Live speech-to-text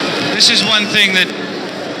This is one thing that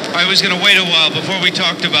I was going to wait a while before we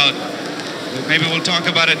talked about. Maybe we'll talk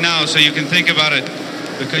about it now so you can think about it,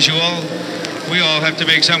 because we all have to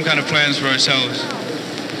make some kind of plans for ourselves.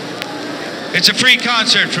 It's a free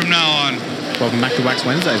concert from now on. Welcome back to Wax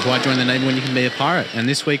Wednesdays. Why join the Navy when you can be a pirate? And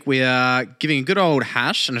this week we are giving a good old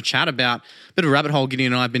hash and a chat about a bit of a rabbit hole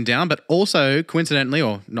Gideon and I have been down, but also coincidentally,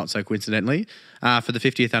 or not so coincidentally, for the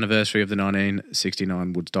 50th anniversary of the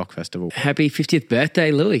 1969 Woodstock Festival. Happy 50th birthday,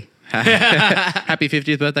 Louis. Happy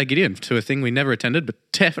 50th birthday, Gideon, to a thing we never attended, but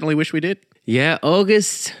definitely wish we did. Yeah,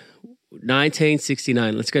 August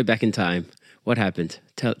 1969. Let's go back in time. What happened?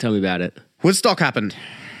 Tell me about it. Woodstock happened.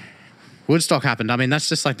 I mean, that's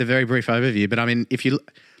just like the very brief overview. But I mean, if you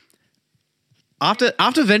after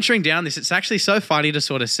venturing down this, it's actually so funny to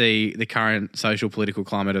sort of see the current social political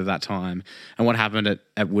climate of that time and what happened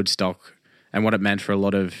at Woodstock and what it meant for a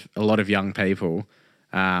lot of young people.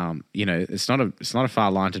 You know, it's not a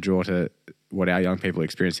far line to draw to what our young people are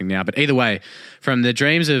experiencing now. But either way, from the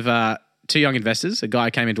dreams of two young investors, a guy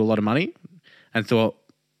came into a lot of money and thought,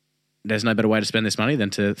 there's no better way to spend this money than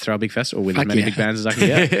to throw a big festival with as many big bands as I can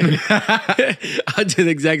get. I'd do the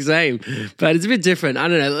exact same, but it's a bit different. I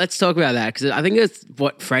don't know. Let's talk about that because I think that's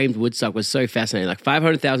what framed Woodstock was so fascinating. Like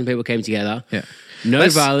 500,000 people came together. Yeah. No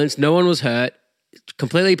violence. No one was hurt.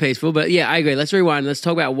 Completely peaceful. But yeah, I agree. Let's rewind. Let's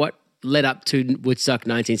talk about what led up to Woodstock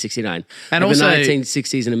 1969. And like also the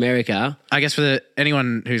 1960s in America. I guess for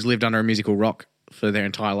anyone who's lived under a musical rock for their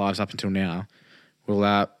entire lives up until now, we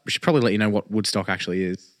should probably let you know what Woodstock actually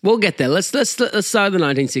is. We'll get there. Let's start with the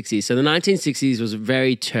 1960s. So the 1960s was a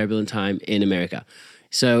very turbulent time in America.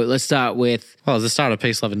 So let's start with... Well, it was the start of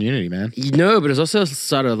peace, love and unity, man. No, but it was also the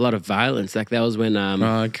start of a lot of violence. Like that was when...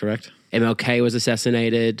 correct. MLK was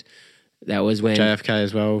assassinated. That was when... JFK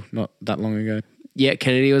as well, not that long ago. Yeah,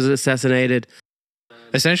 Kennedy was assassinated.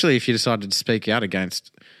 Essentially, if you decided to speak out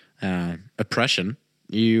against oppression,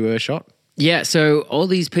 you were shot. Yeah, so all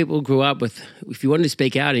these people grew up with, if you wanted to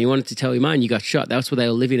speak out and you wanted to tell your mind, you got shot. That's what they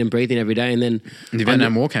were living and breathing every day. And then the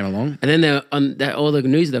Vietnam War came along. And then all the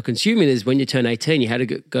news they're consuming is when you turn 18, you had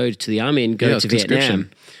to go to the army and go to Vietnam,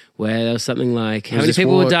 where there was something like, how many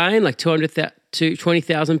people were dying? Like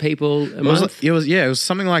 20,000 people a month? It was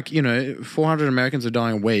something like, 400 Americans are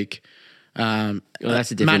dying a week. Well,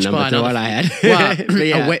 that's a different number to what I had.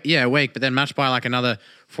 Well, a week, but then matched by like another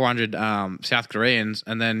 400 South Koreans,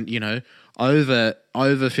 and then over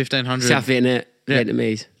 1,500 South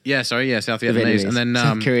Vietnamese. Yeah, South Vietnamese, and then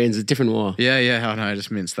South Koreans, a different war. Yeah. I know, I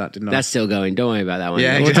just minced that, didn't I? That's still going. Don't worry about that one.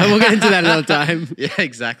 Yeah, exactly. We'll get into that another time. Yeah,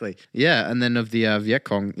 exactly. Yeah, and then of the Viet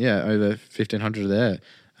Cong, over 1,500 there.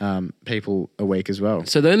 People a week as well.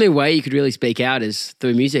 So the only way you could really speak out is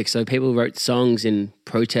through music. So people wrote songs in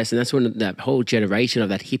protest, and that's when that whole generation of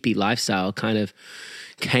that hippie lifestyle kind of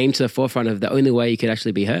came to the forefront of the only way you could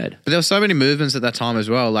actually be heard. But there were so many movements at that time as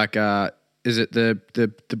well. Like, is it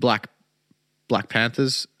the Black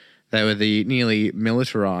Panthers? They were the nearly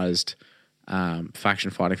militarized faction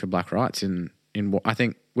fighting for black rights in what I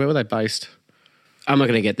think. Where were they based? I'm not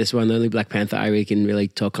going to get this one. The only Black Panther I can really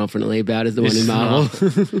talk confidently about is the one in Marvel.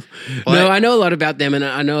 No, I know a lot about them, and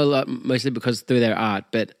I know a lot mostly because through their art.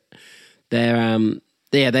 But they're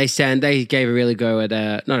they gave a really go at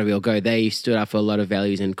not a real go. They stood up for a lot of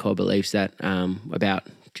values and core beliefs that about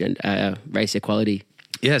race equality.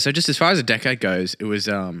 Yeah. So just as far as a decade goes, it was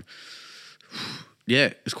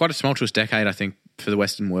it was quite a tumultuous decade, I think, for the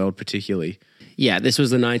Western world particularly. Yeah, this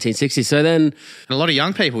was the 1960s. So then... And a lot of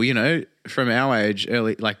young people, from our age,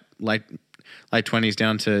 early, like late 20s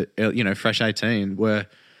down to, fresh 18, were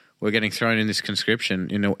getting thrown in this conscription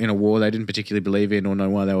in a war they didn't particularly believe in or know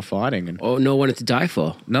why they were fighting. Or no wanted to die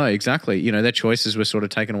for. No, exactly. Their choices were sort of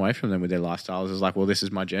taken away from them with their lifestyles. It was like, well, this is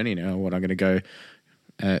my journey now. What I'm going to go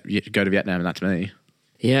to Vietnam, and that's me.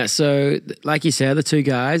 Yeah, so like you said, the two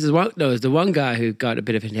guys. There's the one guy who got a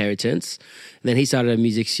bit of inheritance, and then he started a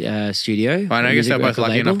music studio. Well, I guess they're both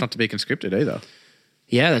lucky enough not to be conscripted either.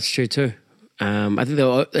 Yeah, that's true too. I think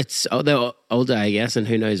they're older, I guess, and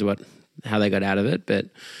who knows how they got out of it. But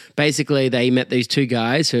basically, they met these two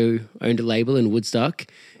guys who owned a label in Woodstock,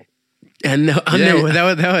 and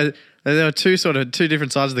there were two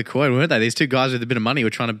different sides of the coin, weren't they? These two guys with a bit of money were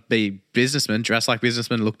trying to be businessmen, dress like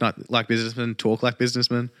businessmen, look like businessmen, talk like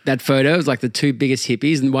businessmen. That photo is like the two biggest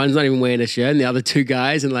hippies, and one's not even wearing a shirt, and the other two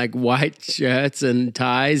guys in like white shirts and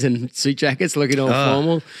ties and suit jackets looking all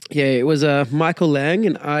formal. Yeah, it was Michael Lang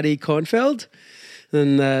and Artie Kornfeld,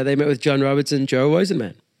 and they met with John Roberts and Joe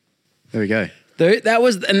Rosenman. There we go. That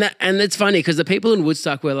was and it's funny because the people in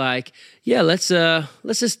Woodstock were like, yeah, let's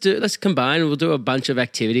combine and we'll do a bunch of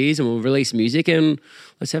activities and we'll release music and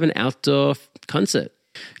let's have an outdoor concert.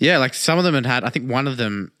 Yeah, like some of them had I think one of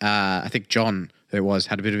them, I think John, who it was,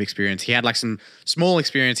 had a bit of experience. He had like some small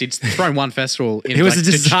experience. He'd thrown one festival in, It was like,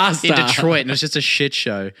 a disaster. in Detroit, and it was just a shit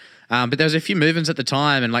show. But there was a few movements at the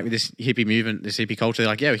time, and like with this hippie movement, this hippie culture,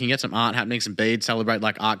 they're like, yeah, we can get some art happening, some beads, celebrate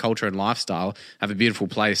like art, culture, and lifestyle, have a beautiful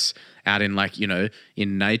place out in like, you know,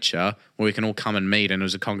 in nature where we can all come and meet. And it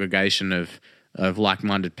was a congregation of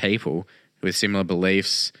like-minded people with similar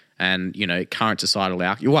beliefs and, you know, current societal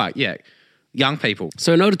outlook. You're right, yeah. Young people.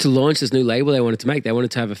 So in order to launch this new label they wanted to make, they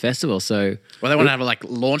wanted to have a festival. So they want to have a like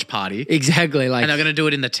launch party. Exactly. Like, and they're going to do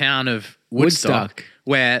it in the town of Woodstock,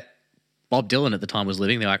 where Bob Dylan at the time was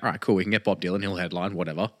living. They're like, all right, cool, we can get Bob Dylan, he'll headline,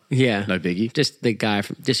 whatever. Yeah. No biggie. Just the guy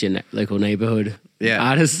from just your local neighborhood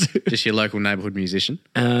artist. Just your local neighborhood musician.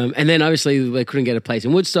 And then obviously they couldn't get a place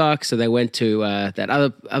in Woodstock, so they went to that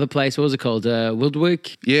other place. What was it called?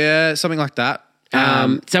 Wildwick? Yeah, something like that.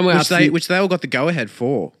 Somewhere which they all got the go-ahead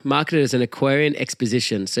for. Marketed as an Aquarian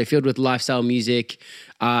exposition, so filled with lifestyle music,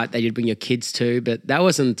 art that you'd bring your kids to, but that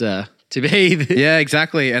wasn't to be. Yeah,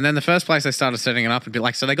 exactly. And then the first place they started setting it up and be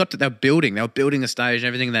like, so they were building the stage and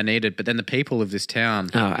everything they needed, but then the people of this town,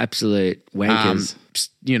 absolute wankers,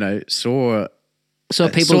 you know, saw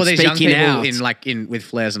people these young speaking people out with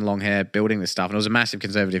flares and long hair building this stuff, and it was a massive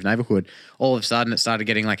conservative neighborhood. All of a sudden, it started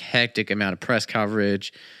getting like hectic amount of press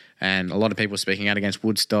coverage. And a lot of people speaking out against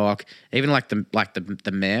Woodstock, even like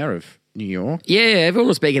the mayor of New York. Yeah, everyone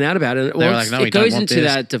was speaking out about it. Well, like, no, it goes into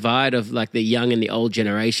that divide of like the young and the old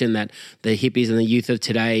generation, that the hippies and the youth of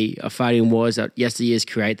today are fighting wars that yesteryears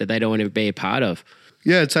create that they don't want to be a part of.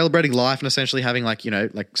 Yeah, it's celebrating life and essentially having like, you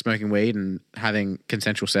know, like smoking weed and having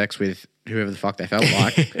consensual sex with whoever the fuck they felt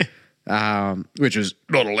like, which was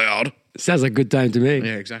not allowed. Sounds like a good time to me.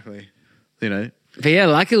 Yeah, exactly. You know. But yeah,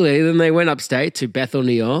 luckily, then they went upstate to Bethel,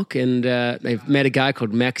 New York, and they met a guy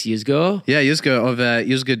called Max Yasgur. Yeah, Yasgur of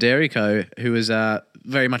Yasgur Dairy Co., who was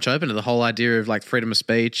very much open to the whole idea of like freedom of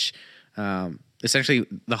speech. Essentially,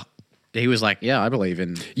 he was like, yeah, I believe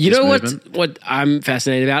in you this know movement. what I'm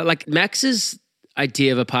fascinated about? Like Max's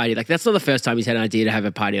idea of a party, like that's not the first time he's had an idea to have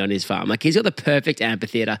a party on his farm. Like he's got the perfect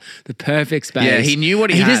amphitheater, the perfect space. Yeah, he knew what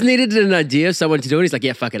he had. He just needed an idea of someone to do it. He's like,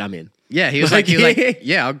 yeah, fuck it, I'm in. Yeah, he was like,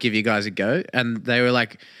 yeah, I'll give you guys a go. And they were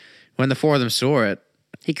like, when the four of them saw it.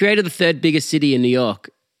 He created the third biggest city in New York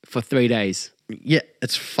for 3 days. Yeah,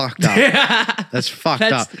 it's fucked up. That's fucked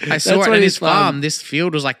up. I saw it in his farm. This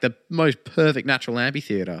field was like the most perfect natural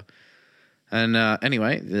amphitheater. And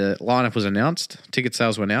anyway, the lineup was announced. Ticket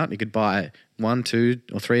sales went out. You could buy 1, 2,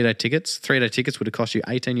 or 3 day tickets. 3 day tickets would have cost you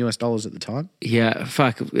 $18 at the time. Yeah,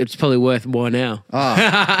 fuck. It's probably worth more now.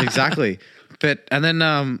 Oh, exactly. And then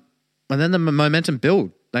the momentum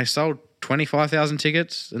built. They sold 25,000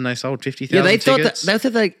 tickets and they sold 50,000 tickets. They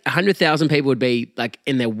thought like 100,000 people would be like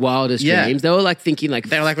in their wildest dreams. They were like thinking like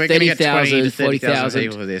they were like, we're going to get 20 to 40,000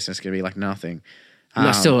 people for this and it's going to be like nothing.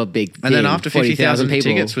 Not still a big thing. And then after 50,000 people,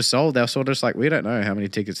 tickets were sold, they were sort of just like, we don't know how many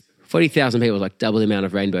tickets. 40,000 people was like double the amount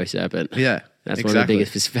of Rainbow Serpent. Yeah, that's one of the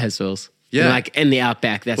biggest festivals. Yeah. And like in the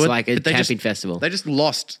Outback, that's like a camping festival. They just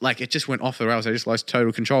lost, like it just went off the rails. They just lost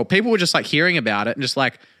total control. People were just like hearing about it and just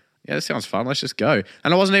like, yeah, this sounds fun. Let's just go.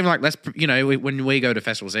 And it wasn't even like, when we go to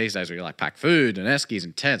festivals these days, we like pack food and eskies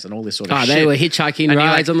and tents and all this sort of shit. They were hitchhiking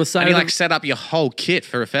rides on the side. And you like set up your whole kit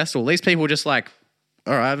for a festival. These people were just like,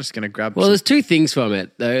 all right, I'm just going to grab. Well, there's two things from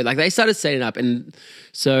it though. Like they started setting up, and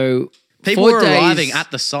so people were arriving at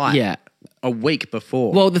the site. A week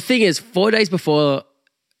before. Well, the thing is, 4 days before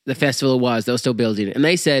the festival they were still building it, and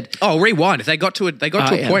they said, "Oh, rewind." If they got to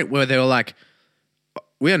a point where they were like,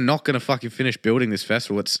 "We are not going to fucking finish building this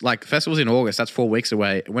festival." It's like festival's in August. That's 4 weeks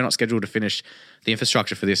away. We're not scheduled to finish the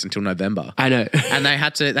infrastructure for this until November. I know. And they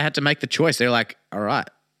had to make the choice. They were like, "All right,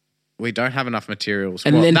 we don't have enough materials."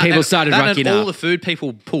 And then people started rocking up. All the food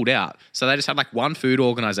people pulled out, so they just had like one food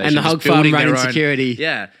organization and the hog farm running security.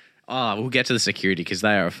 Yeah. Oh, we'll get to the security because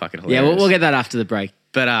they are fucking hilarious. Yeah, we'll get that after the break.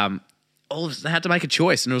 But they had to make a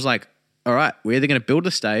choice, and it was like, all right, we're either going to build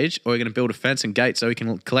a stage or we're going to build a fence and gate so we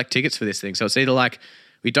can collect tickets for this thing. So it's either like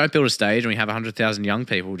we don't build a stage and we have 100,000 young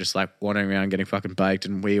people just like wandering around getting fucking baked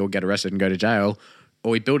and we all get arrested and go to jail,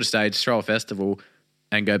 or we build a stage, throw a festival,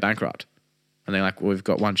 and go bankrupt. And they're like, well, we've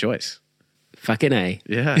got one choice. Fucking A.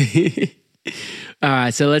 Yeah. All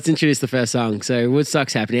right, so let's introduce the first song. So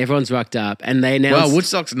Woodstock's happening. Everyone's rocked up, and they announced. Well,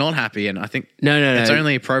 Woodstock's not happy, and I think no. It's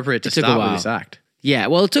only appropriate to start with this act. Yeah,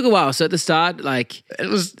 well, it took a while. So at the start, like it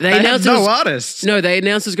was, they announced no artists. No, they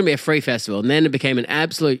announced it was going to be a free festival, and then it became an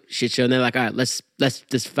absolute shit show. And they're like, all right, let's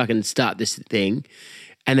just fucking start this thing.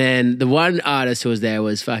 And then the one artist who was there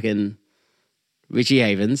was fucking Richie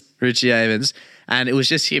Havens. And it was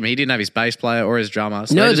just him. He didn't have his bass player or his drummer.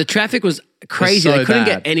 So No, the traffic was crazy. so They couldn't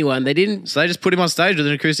bad. get anyone. They didn't. So they just put him on stage with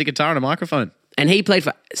an acoustic guitar and a microphone. And he played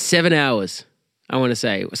for 7 hours, I want to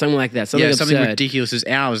say. Something like that. Something absurd. Something ridiculous as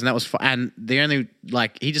hours. And that was and the only,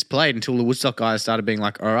 he just played until the Woodstock guys started being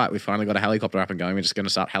like, all right, we finally got a helicopter up and going. We're just going to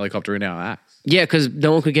start helicoptering our acts. Yeah, because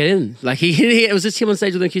no one could get in. Like, it was just him on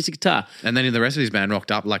stage with an acoustic guitar. And then the rest of his band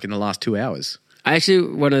rocked up in the last 2 hours. I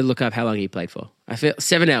actually want to look up how long he played for. I feel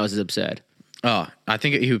 7 hours is absurd. Oh, I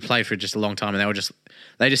think he would play for just a long time, and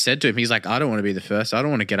they just said to him, he's like, I don't want to be the first. I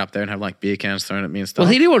don't want to get up there and have beer cans thrown at me and stuff.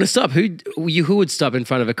 Well, he didn't want to stop. Who would stop in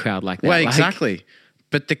front of a crowd like that? Well, exactly.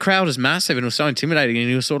 But the crowd was massive and it was so intimidating, and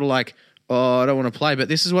he was sort of like, oh, I don't want to play. But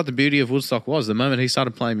this is what the beauty of Woodstock was. The moment he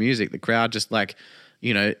started playing music, the crowd just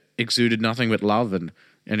exuded nothing but love and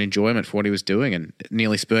enjoyment for what he was doing, and it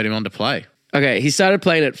nearly spurred him on to play. Okay, he started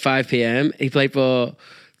playing at 5 p.m. He played for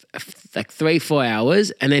 3-4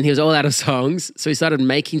 hours, and then he was all out of songs. So he started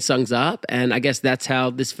making songs up, and I guess that's how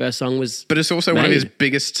this first song was. But it's also one of his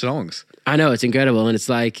biggest songs. I know, it's incredible, and it's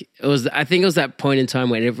I think it was that point in time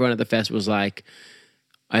when everyone at the festival was like,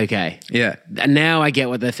 okay, yeah, now I get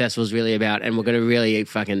what the festival's really about, and we're going to really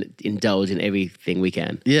fucking indulge in everything we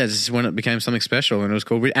can. Yeah, this is when it became something special, and it was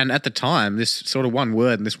called. And at the time, this sort of one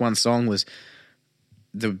word and this one song was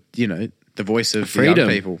the voice of freedom. The young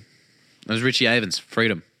people. It was Richie Avens,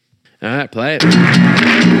 Freedom. All right, play it. Turn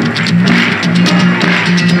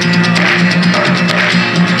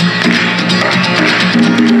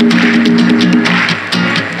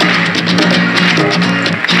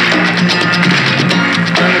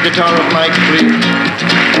the guitar off, Mike, please.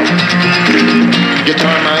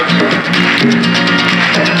 Guitar, Mike.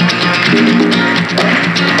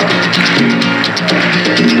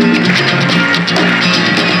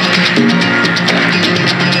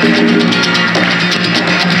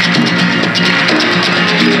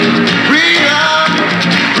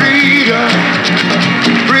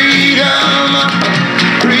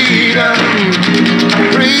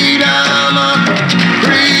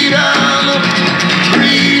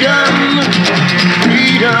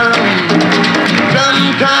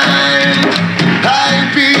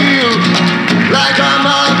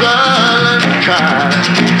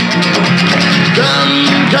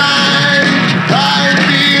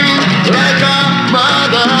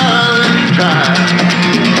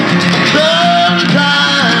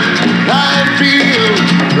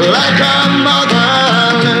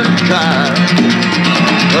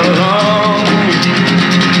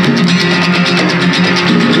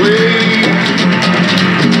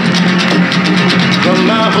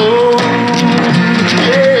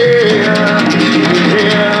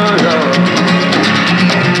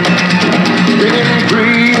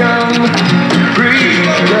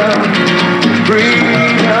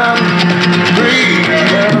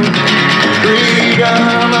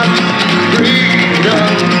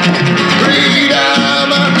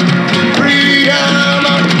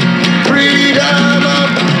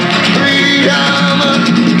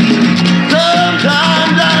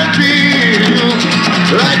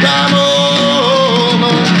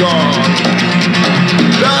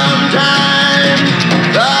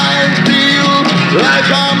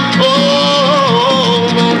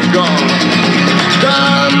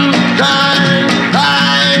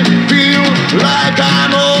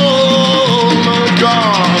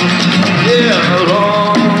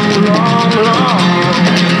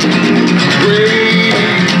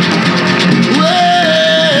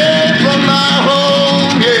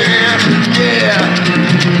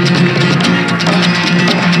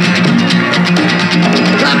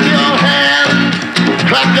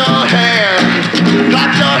 Clap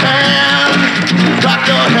your hands, clap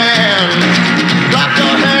your hands, clap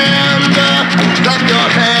your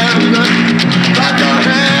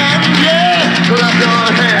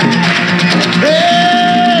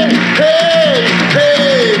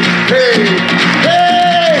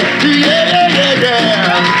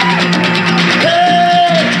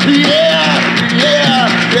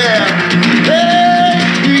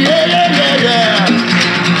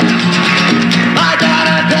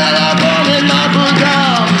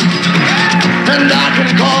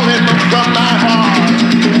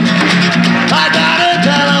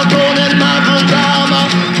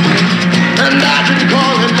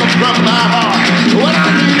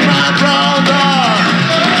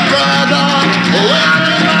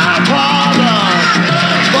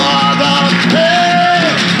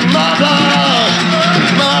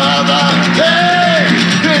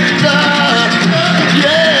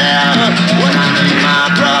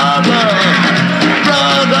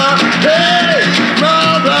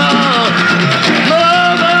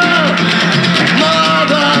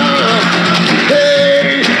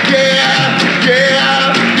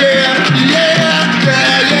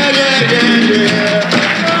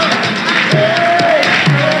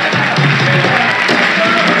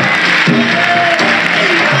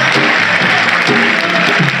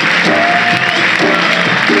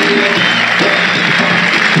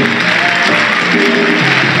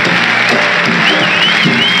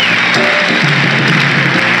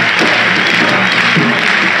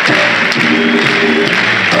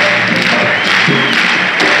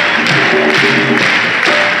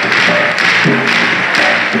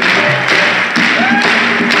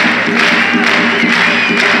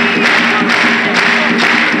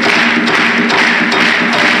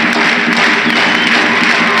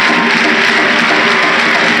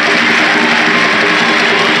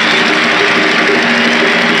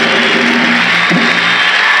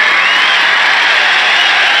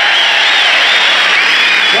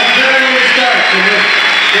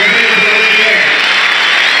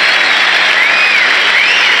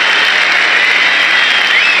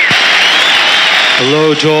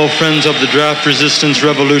Hello to all friends of the draft resistance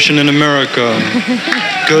revolution in America.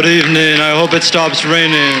 Good evening. I hope it stops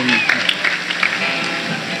raining.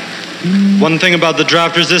 One thing about the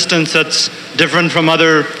draft resistance that's different from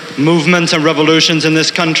other movements and revolutions in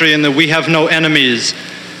this country in that we have no enemies.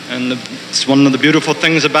 And it's one of the beautiful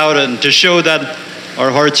things about it. And to show that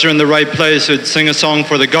our hearts are in the right place, we'd sing a song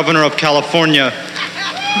for the governor of California,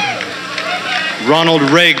 Ronald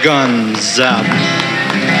Reagan. Zap.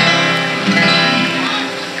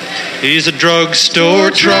 He's a drugstore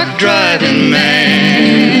truck driving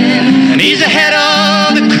man, and he's the head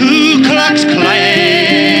of the Ku Klux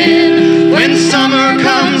Klan. When summer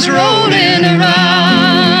comes rolling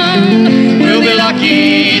around, we'll be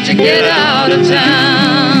lucky to get out of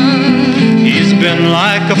town. He's been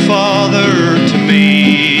like a father to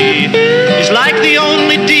me. He's like the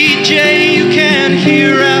only DJ you can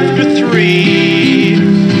hear after 3.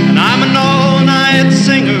 And I'm an all-night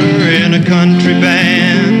singer in a country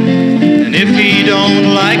band. And if he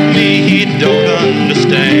don't like me, he don't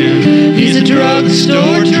understand. He's a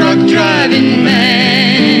drugstore truck driving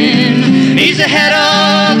man. He's the head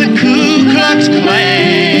of the Ku Klux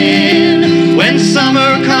Klan. When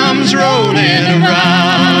summer comes rolling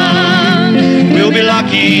around, we'll be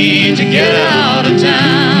lucky to get out of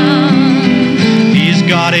town. He's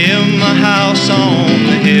got him a house on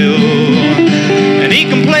the hill, and he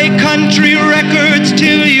can play country records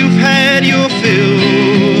till you've had your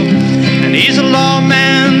fill. And he's a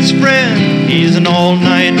lawman's friend, he's an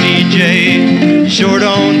all-night DJ. Sure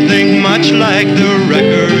don't think much like the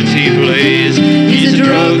records he plays. He's a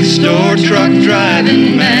drugstore truck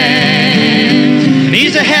driving man, and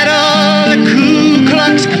he's the head of the Ku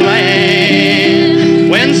Klux Klan.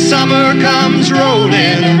 When summer comes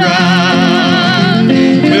rolling around,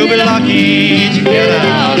 we'll be lucky to get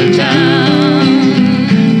out of town.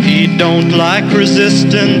 He don't like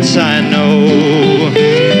resistance, I know,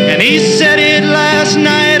 and he said it last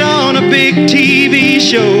night on a big TV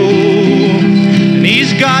show. And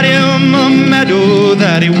he's got him a medal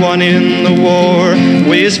that he won in the war.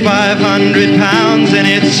 Weighs 500 pounds and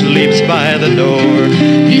it sleeps by the door.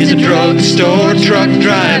 He's a drugstore truck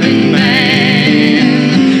driving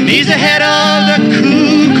man. He's the head of the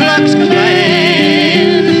Ku Klux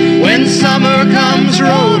Klan. When summer comes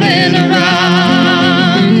rolling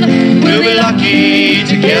around, we'll be lucky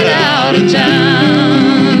to get out of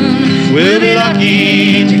town. We'll be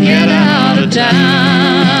lucky to get out of town.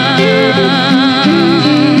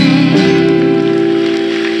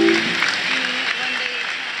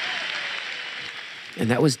 And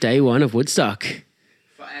that was day one of Woodstock.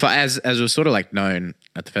 For as was sort of like known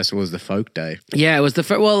at the festival as the folk day. Yeah, it was the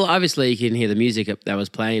well, obviously you can hear the music that was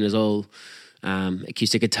playing as all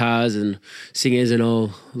acoustic guitars and singers and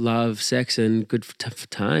all love, sex and good for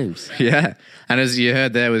times. Yeah. And as you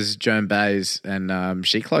heard, there was Joan Baez, and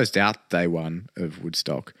she closed out day one of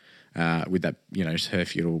Woodstock with that, her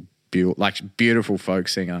beautiful folk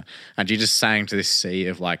singer. And she just sang to this sea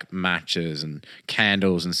of like matches and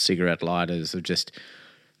candles and cigarette lighters of just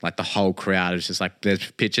like the whole crowd. It's just like there's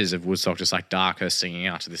pictures of Woodstock just like darker singing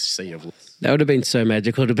out to this sea of. That would have been so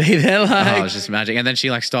magical to be there. Like. Oh, it was just magic. And then she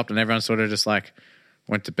like stopped and everyone sort of just like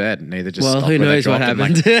went to bed and either just well, stopped who knows what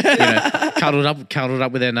happened. And, cuddled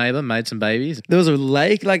up with their neighbour, made some babies. There was a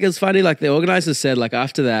lake. Like it was funny. Like the organisers said, like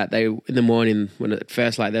after that, they in the morning when at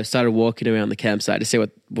first like they started walking around the campsite to see what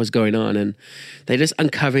was going on, and they just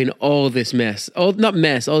uncovering all this mess. All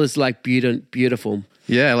this like beautiful.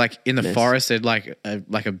 Yeah, like in the mess. forest, they'd like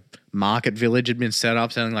a market village had been set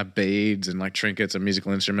up selling like beads and like trinkets and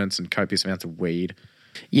musical instruments and copious amounts of weed.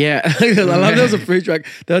 Yeah, I love there was a food truck.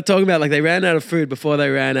 They were talking about like they ran out of food before they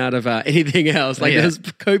ran out of anything else. Like there's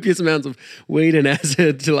copious amounts of weed and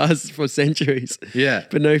acid to last for centuries. Yeah,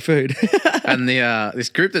 but no food. And the this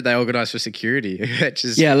group that they organised for security, which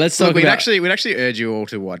is let's talk. We'd actually urge you all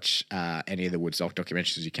to watch any of the Woodstock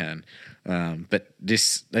documentaries you can. But they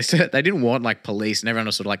said they didn't want like police, and everyone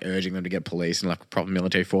was sort of like urging them to get police and like proper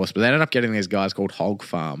military force. But they ended up getting these guys called Hog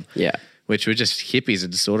Farm. Yeah. Which were just hippies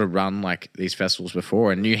that sort of run like these festivals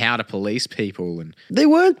before and knew how to police people. And they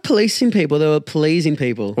weren't policing people; they were pleasing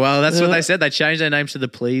people. Well, that's what they said. They changed their names to the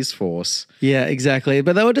Please Force. Yeah, exactly.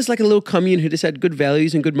 But they were just like a little commune who just had good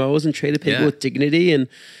values and good morals and treated people with dignity. And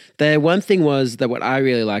their one thing was that what I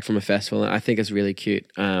really liked from a festival, and I think is really cute,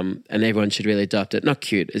 and everyone should really adopt it. Not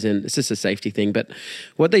cute, as in it's just a safety thing. But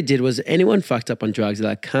what they did was anyone fucked up on drugs, they're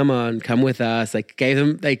like, come on, come with us. Like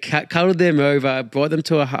they cuddled them over, brought them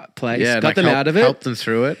to a hot place, got them out of it. Helped them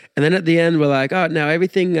through it. And then at the end, we're like, oh, now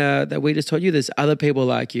everything that we just told you, there's other people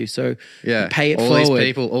like you. So pay it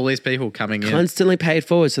forward. All these people coming in. Constantly pay it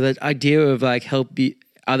forward. So that idea of like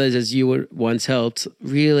others, as you were once helped,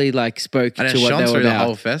 really like spoke And to it what shone they were through the about.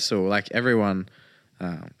 whole festival. Like everyone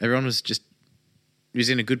was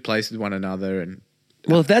in a good place with one another, and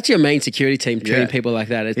Well, if that's your main security team, treating Yeah. people like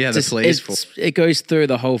that, the police it goes through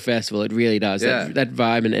the whole festival. It really does. Yeah. That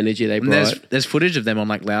vibe and energy they And brought. there's footage of them on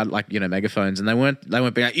like loud, like, megaphones, and they weren't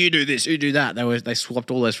being like, you do this, you do that. They swapped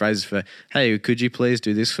all those phrases for, hey, could you please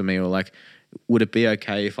do this for me, or like, would it be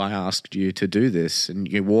okay if I asked you to do this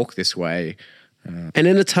and you walk this way? And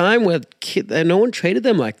in a time where no one treated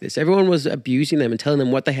them like this, everyone was abusing them and telling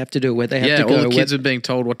them what they have to do, where they have to go. All the kids were being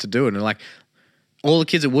told what to do, and like all the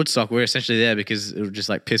kids at Woodstock were essentially there because it would just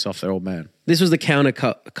like piss off their old man. This was the counter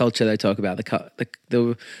culture they talk about,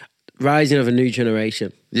 the rising of a new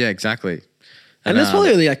generation. Yeah, exactly. And there's probably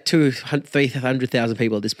only like 300,000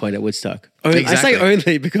 people at this point at Woodstock. I say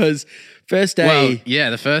only because first day. Well, yeah,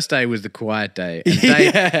 the first day was the quiet day.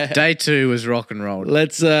 And day 2 was rock and roll.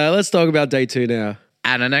 Let's talk about day 2 now.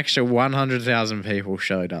 And an extra 100,000 people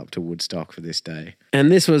showed up to Woodstock for this day.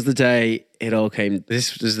 And this was the day it all came.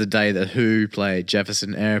 This was the day that Who played,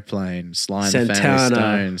 Jefferson Airplane, Sly and the Family Santana.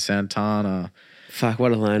 Stone, Santana, Fuck,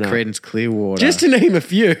 what a lineup. Credence, Clearwater. Just to name a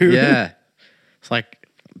few. Yeah. It's like,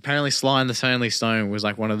 apparently Sly and the Family Stone was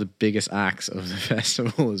like one of the biggest acts of the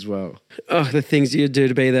festival as well. Oh, the things you do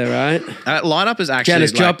to be there, right? Lineup is actually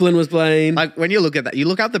Janis Joplin was playing. Like when you look at that, you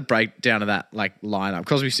look at the breakdown of that like lineup.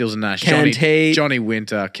 Crosby, Stills and Nash, Canned Heat. Johnny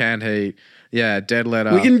Winter, Canned Heat, Dead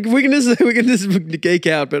Letter. we can just geek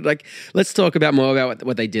out, but like let's talk about more about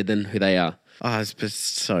what they did than who they are. Oh, it's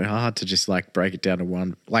so hard to just like break it down to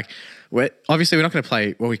one. Like, obviously we're not going to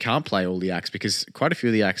play. Well, we can't play all the acts because quite a few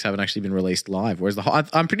of the acts haven't actually been released live. Whereas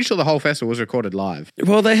I'm pretty sure the whole festival was recorded live.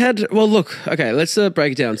 Well, look, okay, let's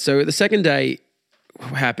break it down. So the second day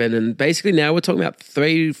happened, and basically now we're talking about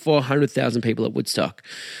 300,000-400,000 people at Woodstock.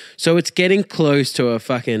 So it's getting close to a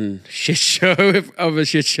fucking shit show of a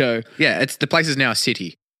shit show. Yeah, the place is now a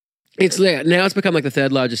city. Now it's become like the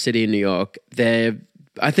third largest city in New York.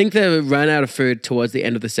 I think they ran out of food towards the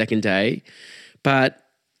end of the second day, but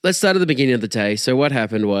let's start at the beginning of the day. So what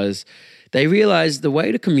happened was they realized the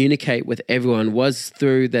way to communicate with everyone was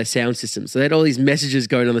through their sound system. So they had all these messages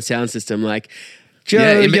going on the sound system like,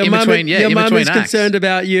 Joe, your mum is concerned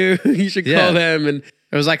about you. You should call them. And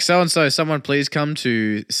it was like, so-and-so, someone please come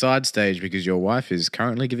to side stage because your wife is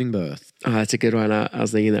currently giving birth. Oh, that's a good one. I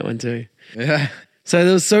was thinking that one too. Yeah. So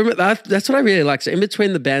there was so much, that's what I really like. So in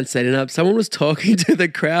between the band setting up, someone was talking to the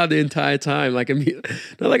crowd the entire time, like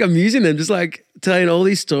not like amusing them, just like telling all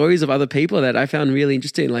these stories of other people that I found really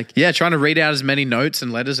interesting. Like, yeah, trying to read out as many notes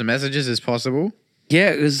and letters and messages as possible.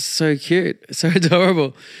 Yeah, it was so cute, so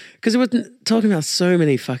adorable, because it was talking about so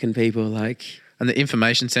many fucking people. Like, and the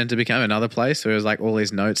information center became another place where it was like all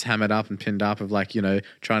these notes hammered up and pinned up of like,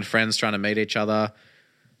 trying to meet each other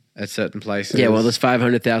at certain places. Yeah, well, there's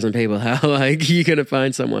 500,000 people. How like you gonna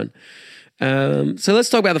find someone? So let's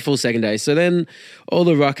talk about the full second day. So then all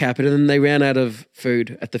the rock happened, and then they ran out of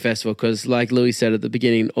food at the festival because, like Louis said at the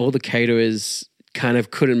beginning, all the caterers kind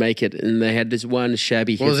of couldn't make it, and they had this one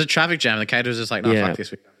shabby. Well, there's a traffic jam. The caterers just like, no, fuck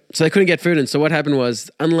this. So they couldn't get food, and so what happened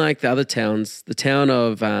was, unlike the other towns, the town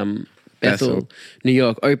of Bethel, New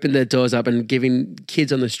York, opened their doors up and giving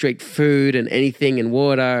kids on the street food and anything and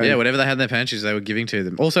water. Yeah, whatever they had in their pantries, they were giving to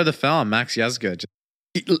them. Also, the farm, Max Yasgur.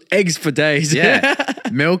 Eggs for days. Yeah.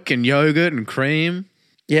 Milk and yogurt and cream.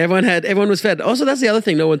 Yeah, everyone was fed. Also, that's the other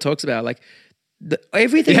thing no one talks about. Like,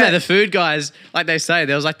 everything. Yeah, the food guys, like they say,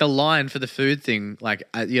 there was like the line for the food thing, like,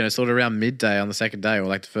 sort of around midday on the second day or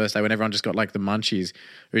like the first day when everyone just got like the munchies.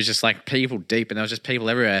 It was just like people deep and there was just people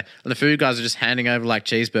everywhere. And the food guys were just handing over like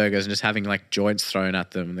cheeseburgers and just having like joints thrown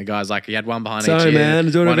at them. And the guy's like, he had one behind each ear. Sorry, man, I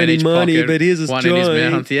don't have any money, pocket, but here's a one joint. in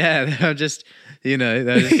his mouth. Yeah, they were just, they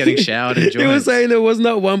were just getting showered in joints. He was saying there was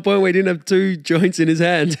not one point where he didn't have two joints in his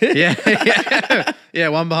hand. Yeah,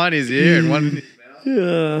 one behind his ear and one in his mouth.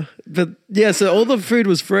 Yeah, but yeah, so all the food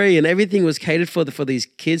was free and everything was catered for these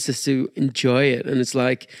kids just to enjoy it. And it's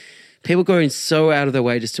like people going so out of their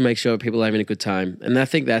way just to make sure people are having a good time. And I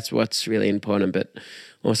think that's what's really important, but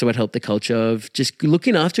also what helped the culture of just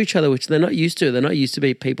looking after each other, which they're not used to. They're not used to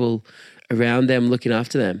be people around them looking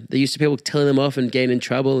after them. They're used to people telling them off and getting in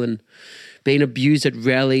trouble and being abused at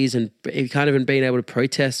rallies and kind of being able to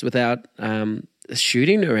protest without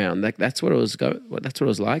shooting around. Like that's what it was. That's what it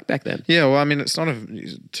was like back then. Yeah, well, I mean, it's not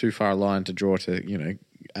too far a line to draw to the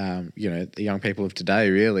young people of today.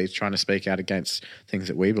 Really, trying to speak out against things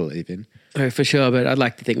that we believe in. Oh, for sure. But I'd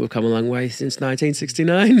like to think we've come a long way since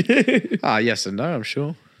 1969. Yes and no, I'm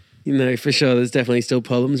sure. For sure. There's definitely still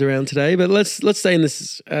problems around today. But let's stay in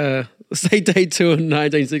this say day 2 of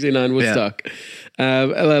 1969 Woodstock.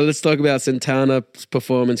 Let's talk about Santana's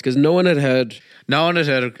performance because no one had heard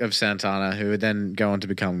of Santana, who would then go on to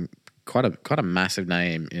become quite a massive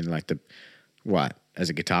name in as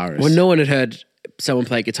a guitarist. Well, no one had heard someone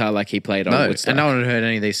play guitar like he played on Woodstock. And no one had heard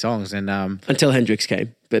any of these songs. And until Hendrix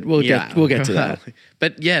came, but we'll get to that.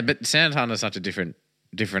 But Santana's such a different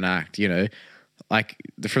act, you know, like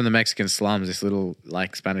from the Mexican slums. This little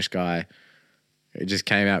like Spanish guy, who just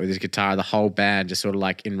came out with his guitar. The whole band just sort of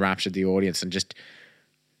like enraptured the audience, and just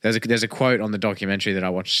there's a quote on the documentary that I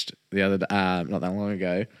watched the other not that long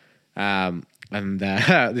ago. And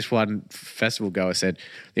this one festival goer said,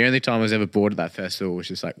 the only time I was ever bored at that festival was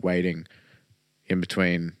just like waiting in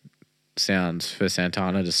between sounds for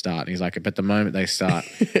Santana to start. And he's like, but the moment they start,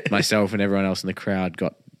 myself and everyone else in the crowd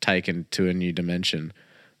got taken to a new dimension.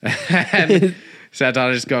 And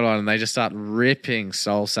Santana just got on and they just start ripping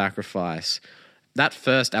Soul Sacrifice. That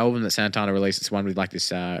first album that Santana released, it's one with like this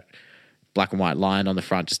black and white line on the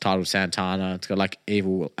front, just titled Santana. It's got like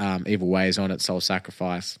evil ways on it, Soul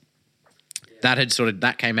Sacrifice.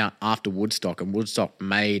 That came out after Woodstock, and Woodstock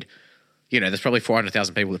made, you know, there's probably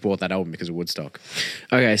 400,000 people that bought that album because of Woodstock.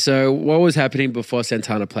 Okay, so what was happening before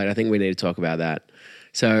Santana played? I think we need to talk about that.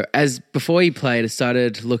 So before he played, it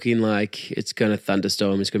started looking like it's going to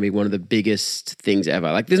thunderstorm. It's going to be one of the biggest things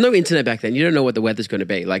ever. Like, there's no internet back then. You don't know what the weather's going to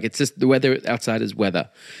be. Like, it's just the weather outside is weather.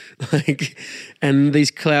 Like, and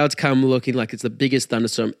these clouds come looking like it's the biggest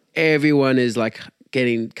thunderstorm. Everyone is like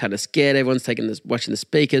getting kind of scared. Everyone's watching the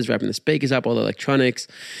speakers, wrapping the speakers up, all the electronics.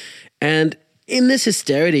 And in this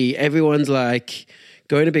hysteria, everyone's like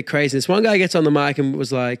going a bit crazy. This one guy gets on the mic and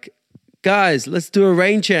was like, guys, let's do a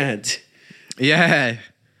rain chant. Yeah.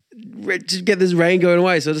 Just get this rain going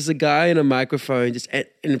away. So there's a guy in a microphone just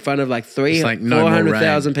in front of like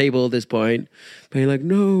 400,000 people at this point. Being like,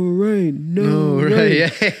 no rain, no rain.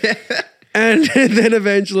 Yeah. And then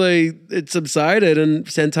eventually it subsided and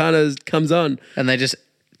Santana comes on. And they just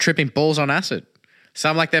tripping balls on acid.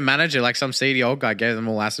 Some like their manager, like some seedy old guy gave them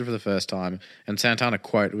all acid for the first time. And Santana,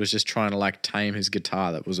 quote, was just trying to like tame his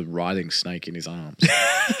guitar that was a writhing snake in his arms.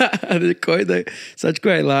 Such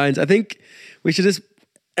great lines. I think we should just,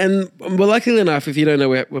 and well, luckily enough, if you don't know,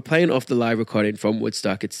 we're playing off the live recording from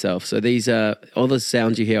Woodstock itself. So these are all the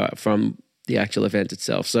sounds you hear from the actual event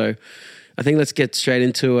itself. So I think let's get straight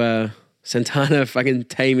into Santana fucking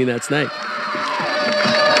taming that snake.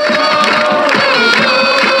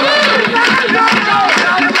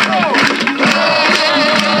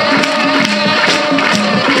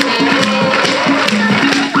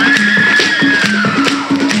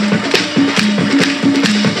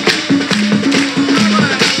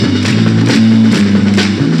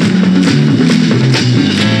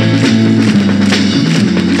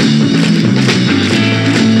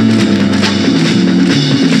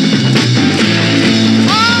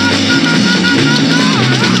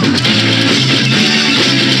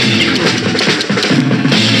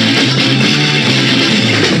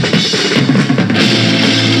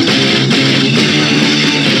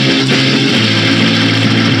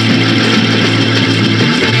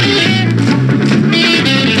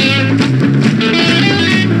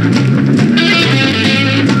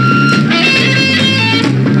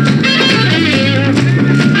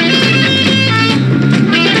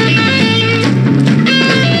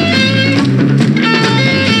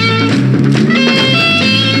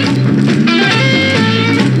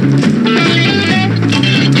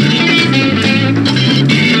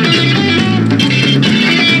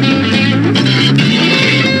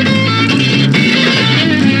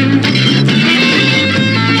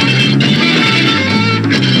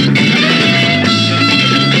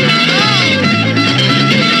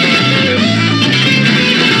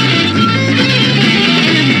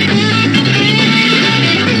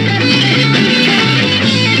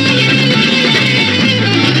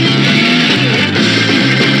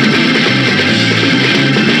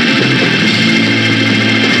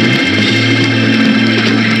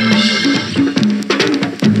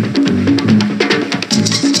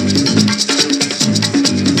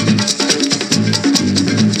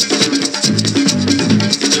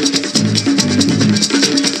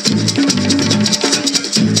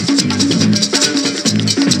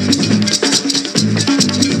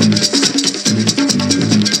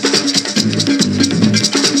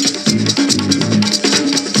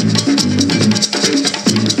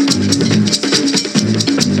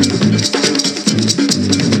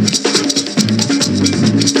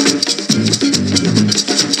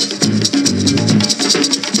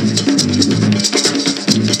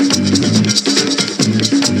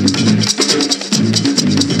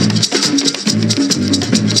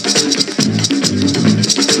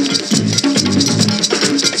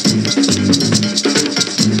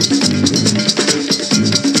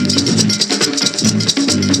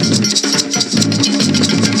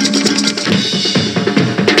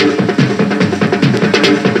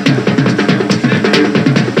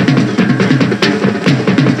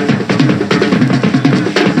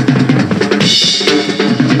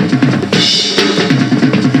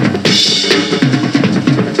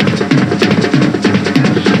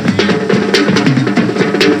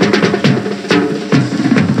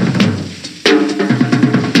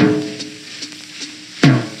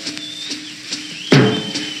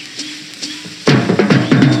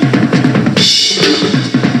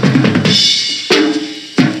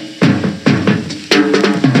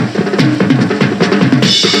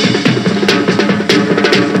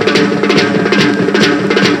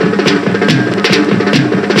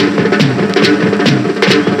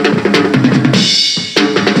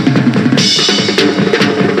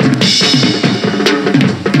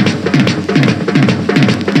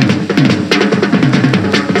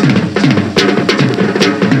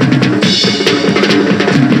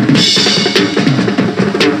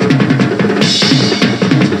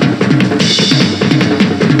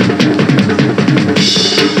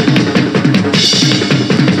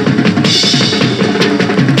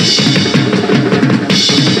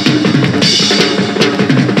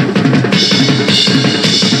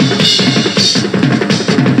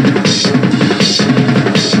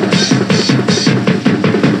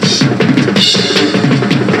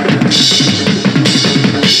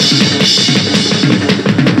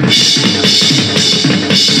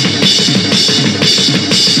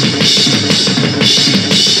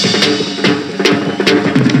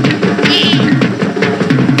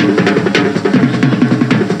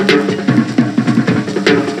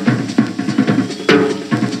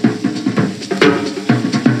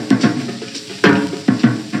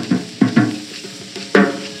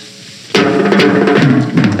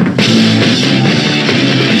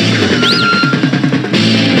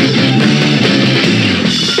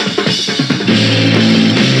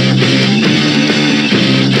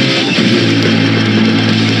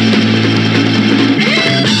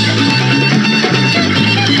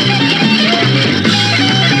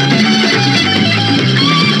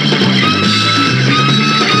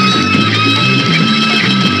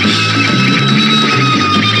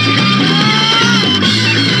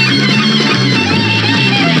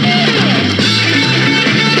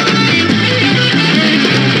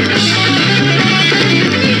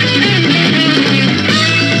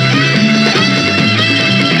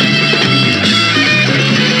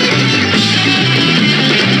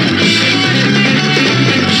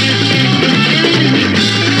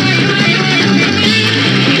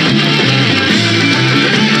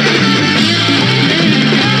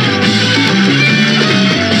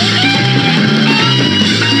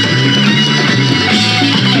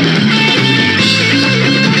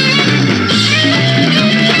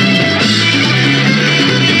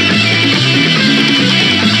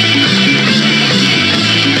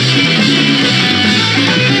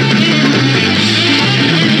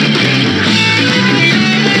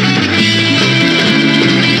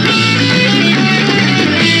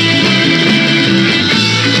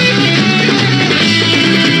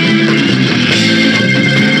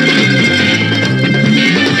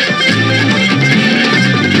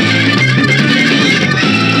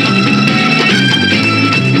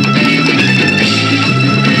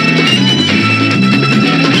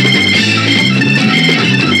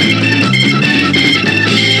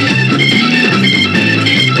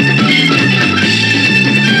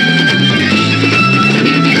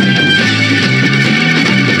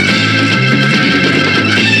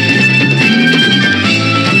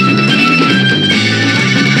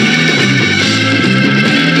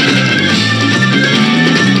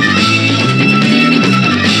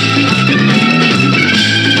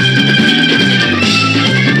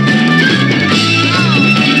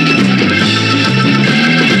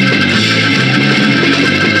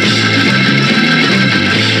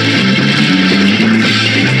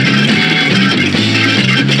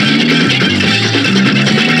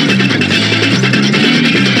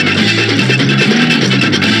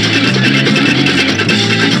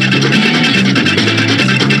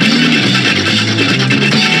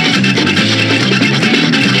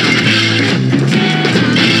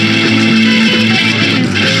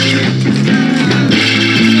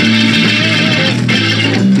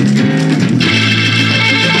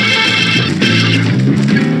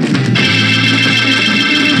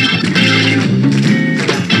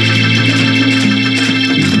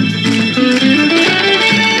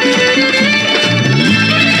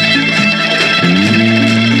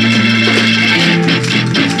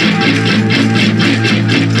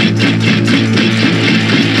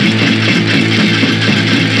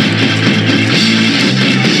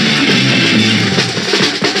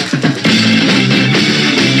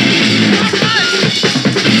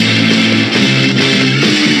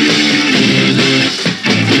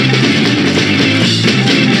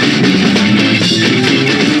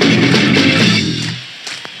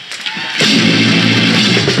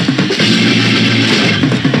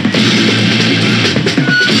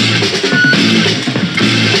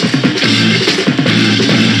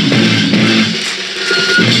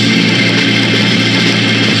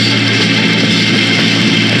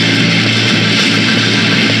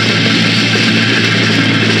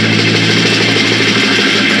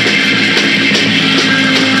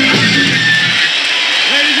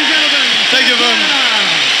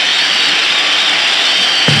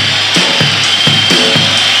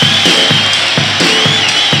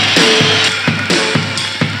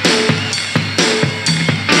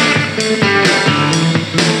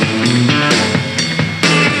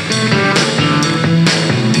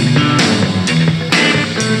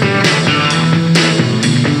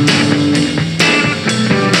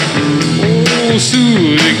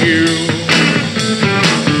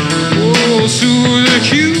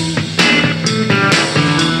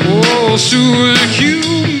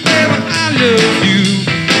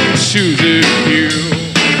 choosing you.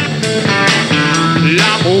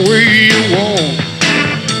 Like the way you walk,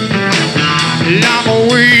 like the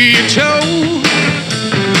way you talk,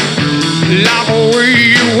 like the way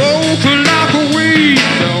you walk, like the way you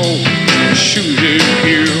talk, choosing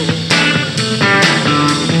you.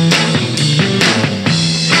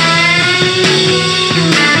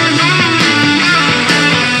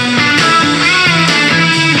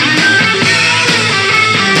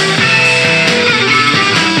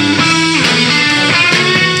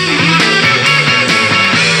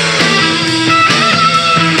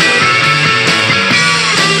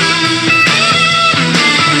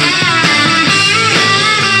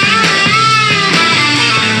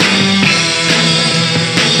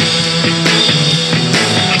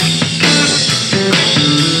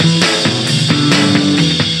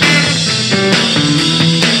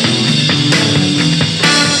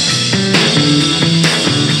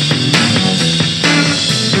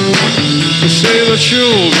 Say that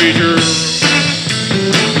you'll be true.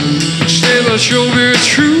 Say that you'll be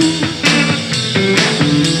true.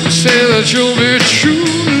 Say that you'll be true.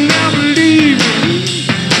 And I believe you.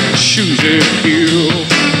 Choosing you.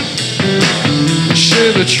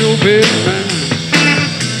 Say that you'll be mine.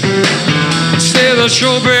 Say that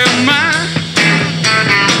you'll be mine.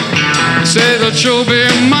 Say that you'll be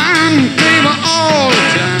mine, baby, all the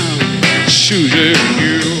time. Choosing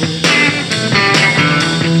you.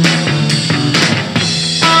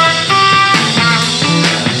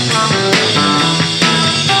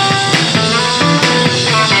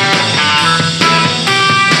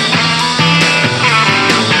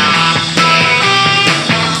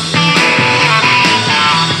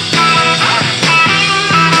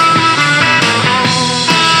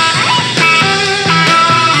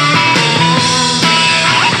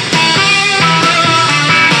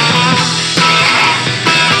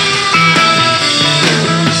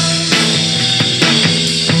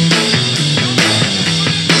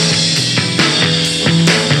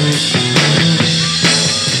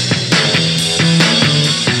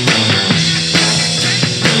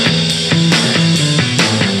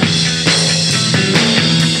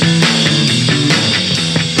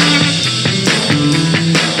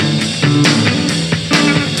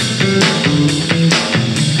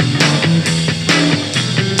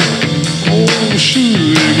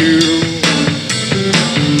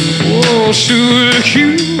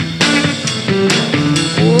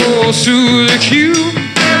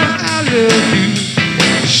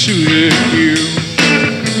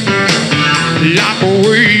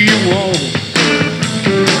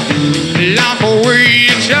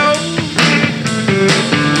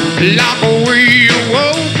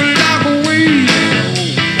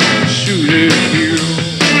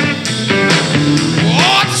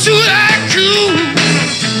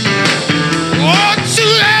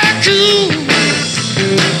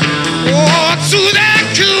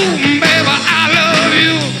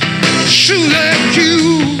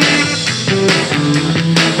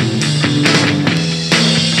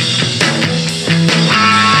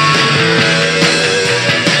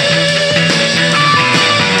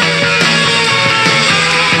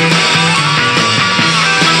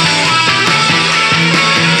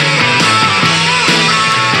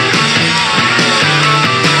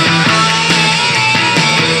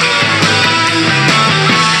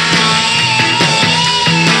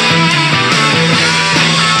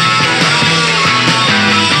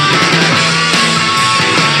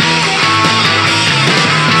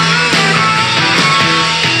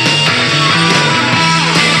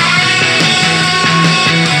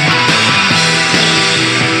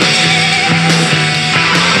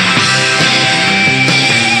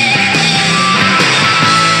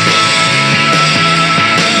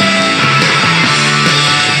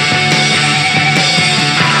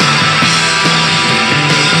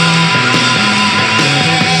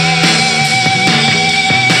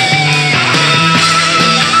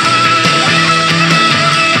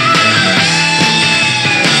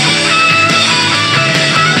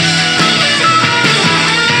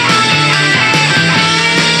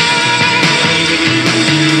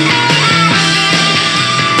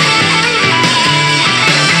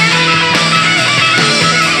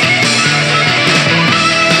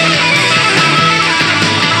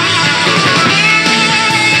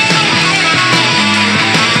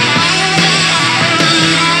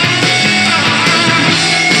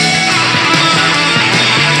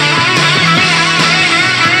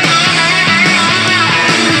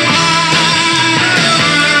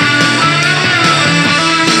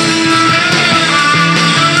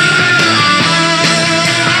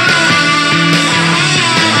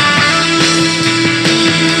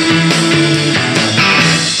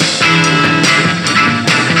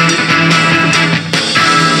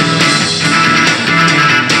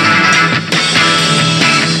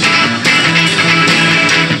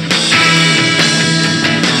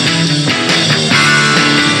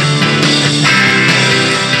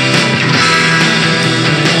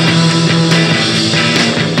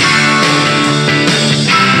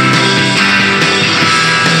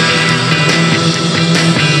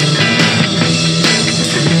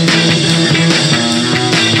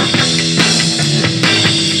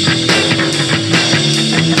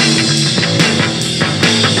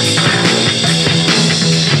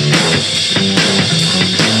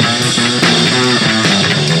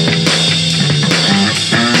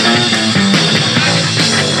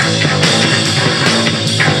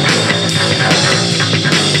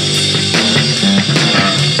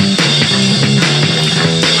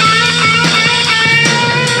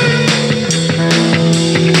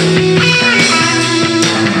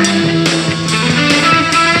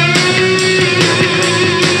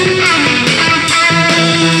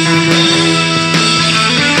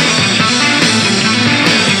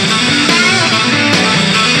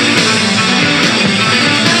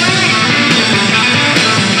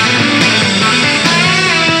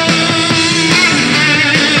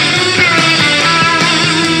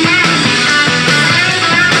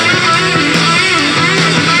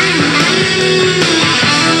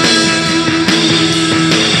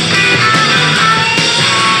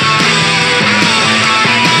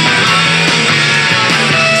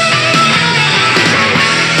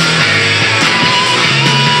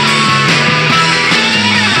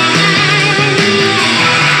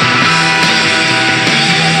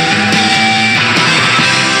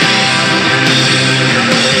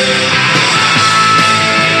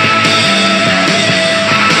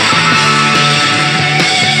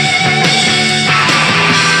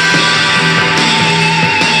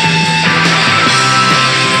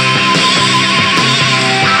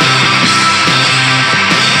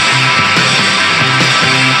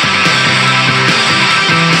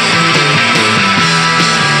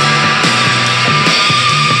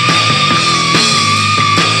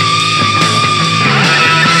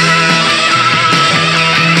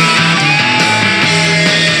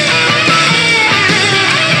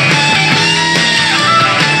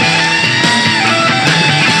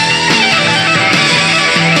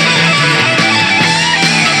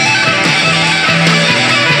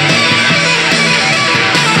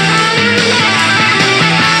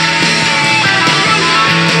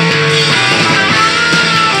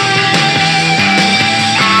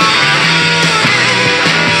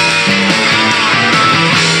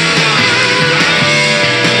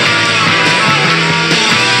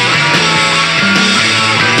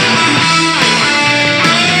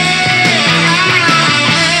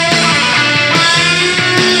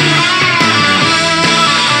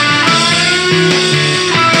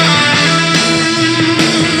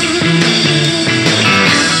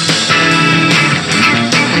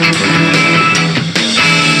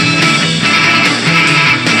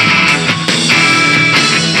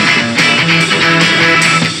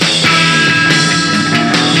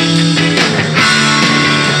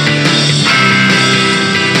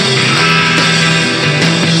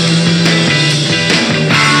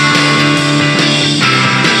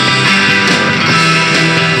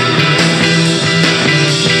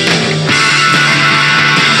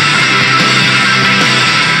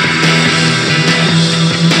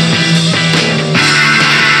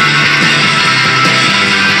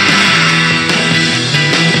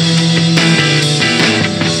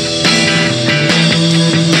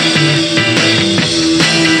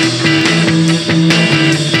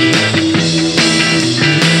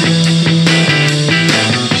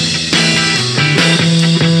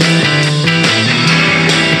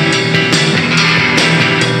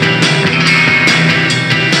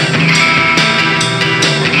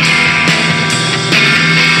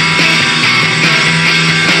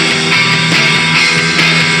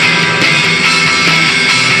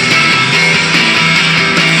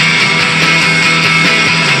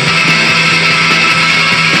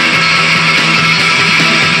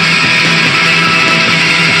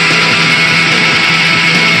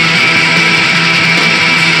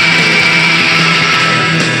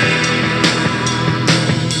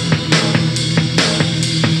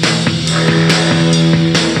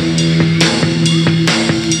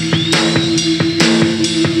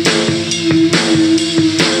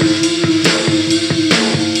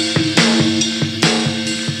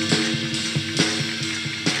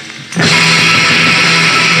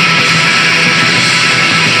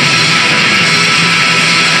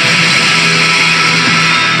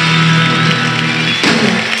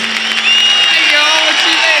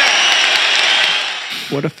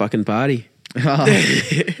 what a fucking party.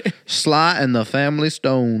 Sly and the Family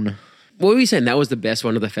Stone. What were you saying? That was the best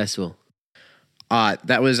one of the festival.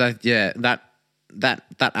 That was that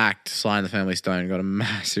act, Sly and the Family Stone, got a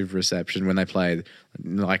massive reception when they played.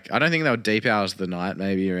 Like, I don't think they were deep hours of the night,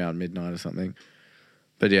 maybe around midnight or something.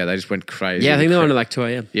 But yeah, they just went crazy. Yeah, I think they were on at like 2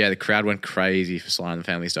 a.m. Yeah, the crowd went crazy for Sly and the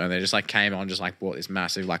Family Stone. They just like came on, just like brought this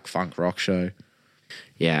massive like funk rock show.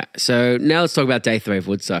 Yeah. So now let's talk about day 3 of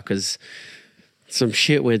Woodstock, because some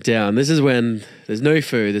shit went down. This is when there's no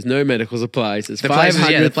food, there's no medical supplies, there's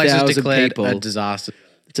 500,000 people. A disaster.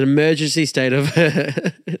 It's an emergency state of.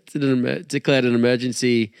 Declared an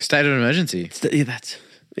emergency. State of emergency.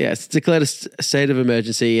 It's declared a state of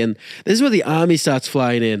emergency, and this is where the army starts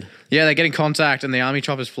flying in. Yeah, they're getting contact, and the army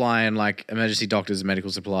choppers flying like emergency doctors and medical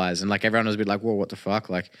supplies, and like everyone was a bit like, "Whoa, what the fuck?"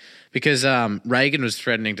 Like, because Reagan was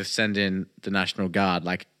threatening to send in the National Guard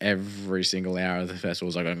like every single hour of the festival.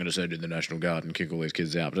 Was like, "I'm going to send in the National Guard and kick all these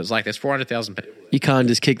kids out." But it's like there's 400,000 people. You can't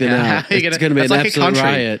just kick them out. It's going to be an like absolute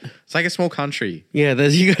riot. It's like a small country. Yeah,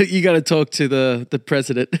 you got to talk to the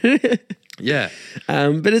president. Yeah.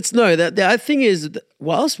 But it's no, the thing is,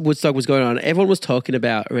 whilst Woodstock was going on, everyone was talking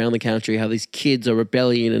about around the country how these kids are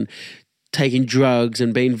rebelling and taking drugs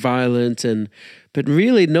and being violent, but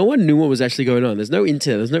really no one knew what was actually going on. There's no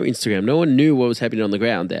internet, there's no Instagram. No one knew what was happening on the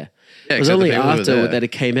ground there. Yeah, it was only after that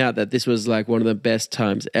it came out that this was like one of the best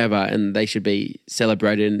times ever, and they should be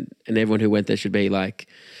celebrated, and everyone who went there should be like,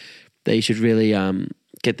 they should really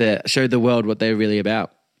show the world what they're really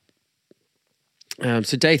about.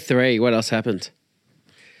 So day 3, what else happened?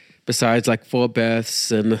 Besides like 4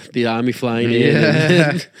 births and the army flying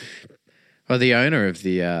in. Well, the owner of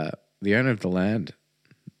the land,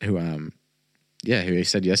 who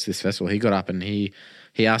said yes to this festival, he got up and he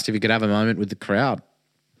asked if he could have a moment with the crowd.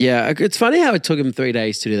 Yeah, it's funny how it took him 3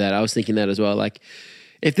 days to do that. I was thinking that as well. Like,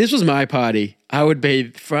 if this was my party, I would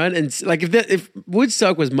be front and like if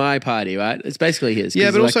Woodstock was my party, right? It's basically his.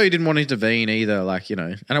 Yeah, but also he didn't want to intervene either. Like, you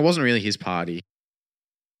know, and it wasn't really his party.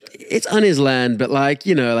 It's on his land, but like,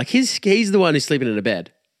 you know, like he's the one who's sleeping in a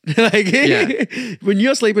bed. Like, when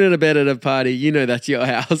you're sleeping in a bed at a party, you know that's your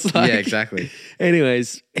house. Like, yeah, exactly.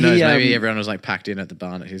 Anyways, maybe everyone was like packed in at the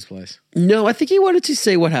barn at his place. No, I think he wanted to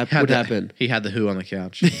see what happened. He had the Who on the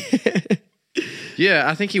couch. Yeah,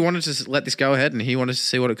 I think he wanted to let this go ahead, and he wanted to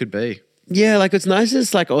see what it could be. Yeah, like it's nice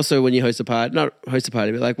just like also when you host a party, not host a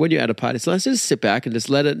party, but like when you're at a party, it's nice to just sit back and just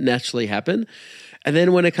let it naturally happen. And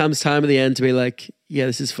then when it comes time at the end to be like, yeah,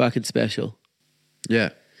 this is fucking special. Yeah.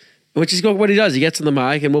 Which is what he does. He gets on the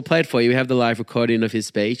mic and we'll play it for you. We have the live recording of his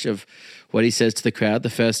speech of what he says to the crowd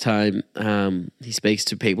the first time he speaks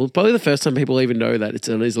to people. Probably the first time people even know that it's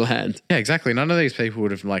on his land. Yeah, exactly. None of these people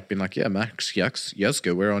would have like been like, yeah, Max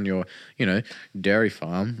Yasgur, we're on your, dairy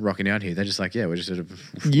farm rocking out here. They're just like, yeah, we're just sort of...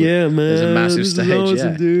 Yeah, man. There's a massive stage.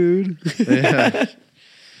 Awesome, dude. Yeah.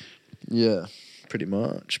 Yeah, pretty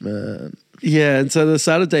much, man. Yeah, and so the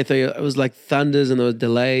start of day 3, it was like thunders and there were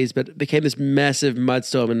delays, but it became this massive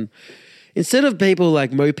mudstorm. And instead of people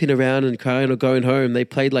like moping around and crying or going home, they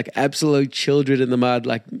played like absolute children in the mud,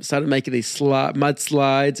 like started making these mud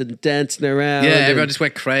slides and dancing around. Yeah, everyone just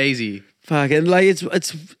went crazy. Fuck, and like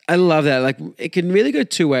it's I love that. Like it can really go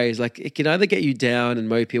 2 ways. Like it can either get you down and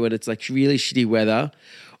mope you when it's like really shitty weather,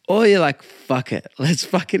 or you're like, fuck it, let's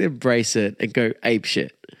fucking embrace it and go ape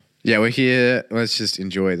shit. Yeah, we're here. Let's just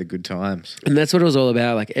enjoy the good times. And that's what it was all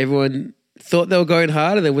about. Like everyone thought they were going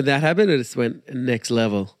hard, and then when that happened, it just went next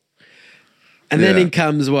level. And then in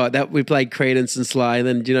comes what? That we played Credence and Sly, and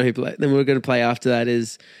then do you know who played? Then we're going to play after that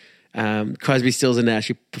is Crosby, Stills and Nash,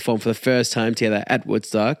 who performed for the first time together at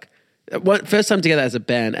Woodstock. First time together as a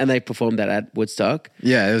band, and they performed that at Woodstock.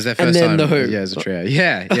 Yeah, it was their first time. And then the Who. Yeah, as a trio.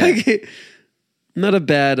 Yeah. Like, not a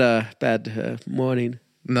bad morning.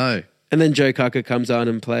 No. And then Joe Cocker comes on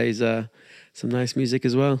and plays some nice music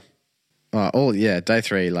as well. Day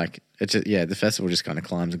 3, like it's the festival just kind of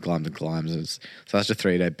climbs and climbs and climbs. It's such a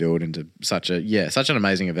 3-day build into such an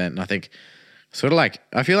amazing event. And I think sort of like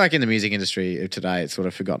I feel like in the music industry of today, it's sort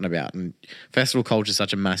of forgotten about. And festival culture is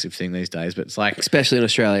such a massive thing these days. But it's like, especially in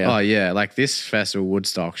Australia. Oh yeah, like this festival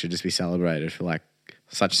Woodstock should just be celebrated for like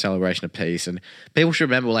such a celebration of peace. And people should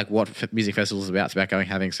remember like what music festival is about. It's about going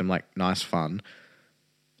having some like nice fun,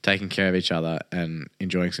 taking care of each other and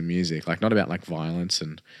enjoying some music, like not about like violence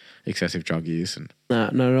and excessive drug use. And nah,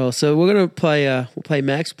 not at all. So we're going to play, we'll play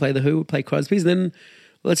Max, we'll play The Who, we'll play Crosby's, and then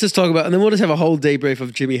let's just talk about, and then we'll just have a whole debrief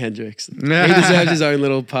of Jimi Hendrix. He deserves his own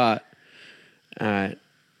little part. All right.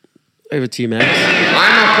 Over to you, Max.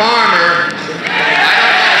 I'm a farmer.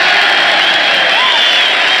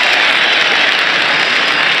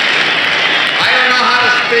 I don't know how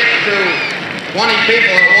to speak to 20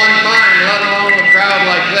 people at one time, let alone a crowd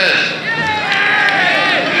like this.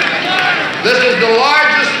 This is the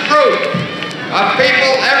largest group of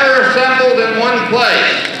people ever assembled in one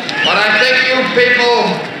place. But I think you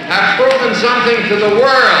people have proven something to the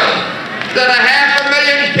world, that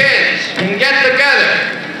 500,000 kids can get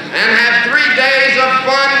together and have 3 days of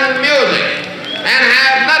fun and music, and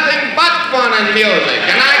have nothing but fun and music.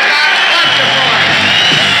 And I got a bunch of fun.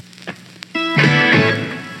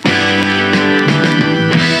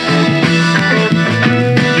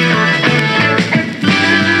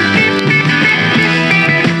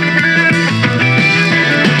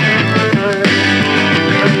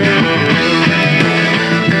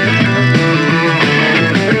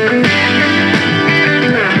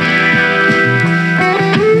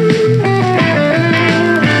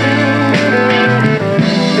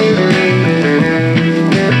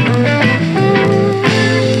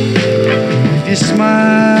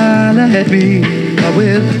 At me, I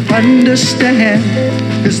will understand,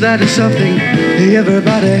 'cause that is something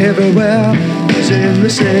everybody everywhere is in the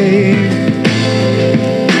same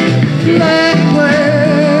language.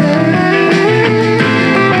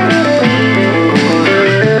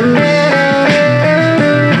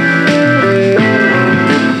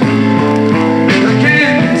 I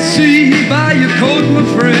can see by your coat, my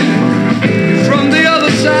friend, you're from the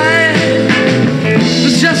other side.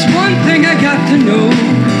 There's just one thing I got to know.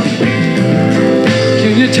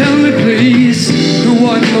 Can you tell me, please, who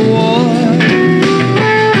won the war?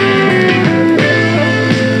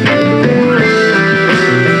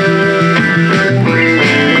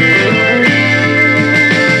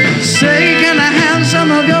 Say, can I have some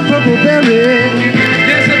of your purple berries?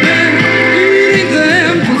 Yes, I've been eating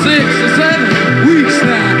them for 6 or 7 weeks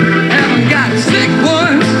now. Haven't got sick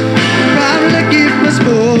once. Probably keep my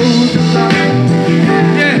smoke alive.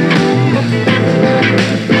 Yeah.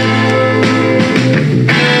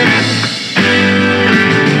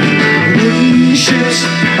 Ships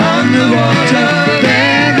on the water,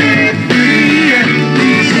 very free and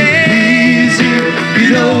easy. You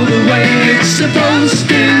know the way it's supposed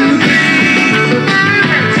to be.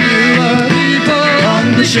 To people on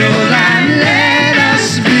the shoreline, let us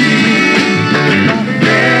be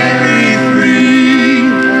very free.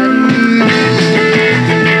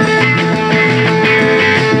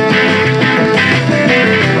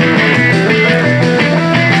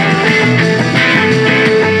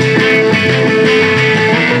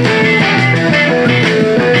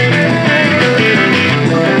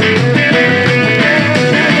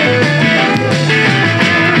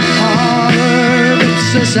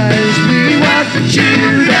 Exercise, we watch you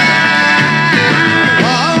die.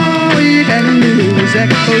 All you can do is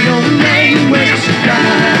echo your name when you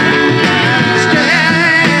cry. Still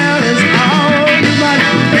is all you want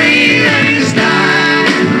to be is time.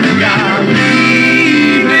 We are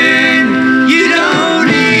leaving, you don't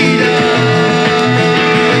need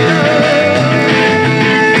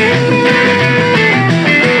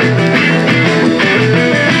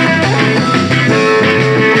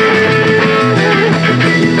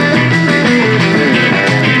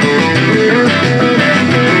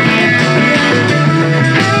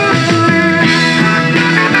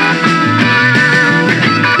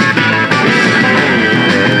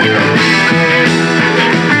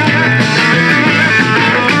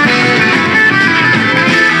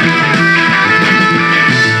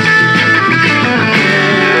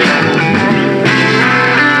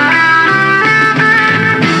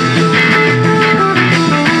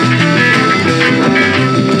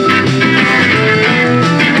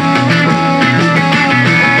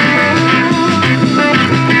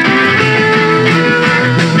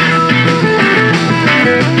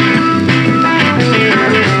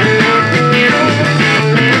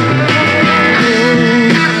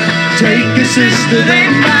sister, they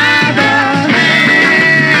might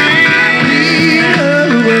lead her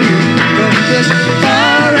away from this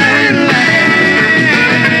foreign land.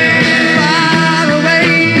 Far away,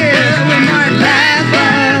 yeah, we might laugh a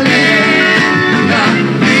little. Not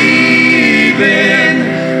leaving,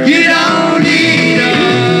 you don't need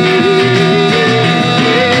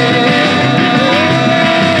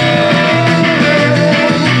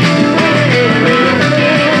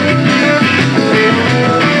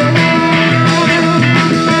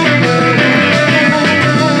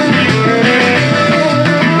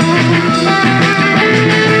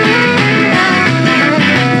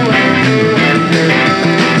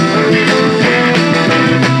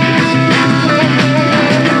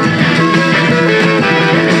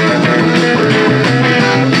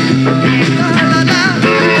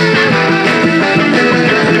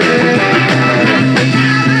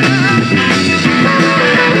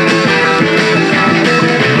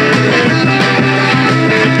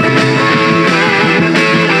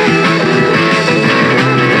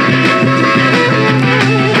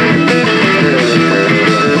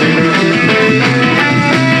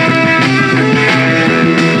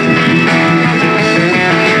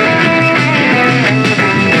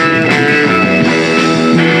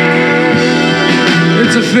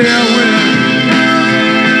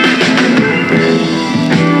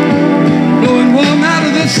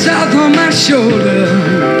shoulder.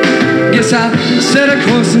 Guess I'll set a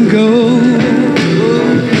course and go.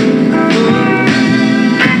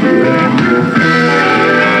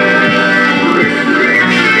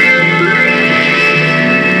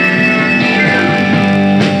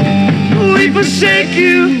 We forsake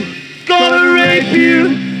you, gonna rape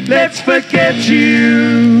you, let's forget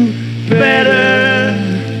you better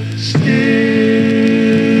still.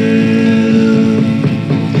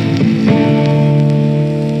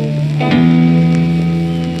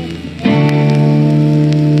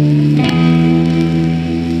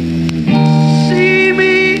 See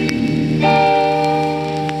me,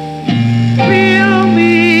 feel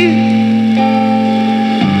me,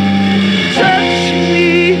 touch me,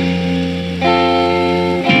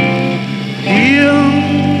 heal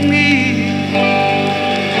me.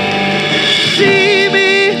 See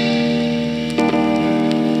me,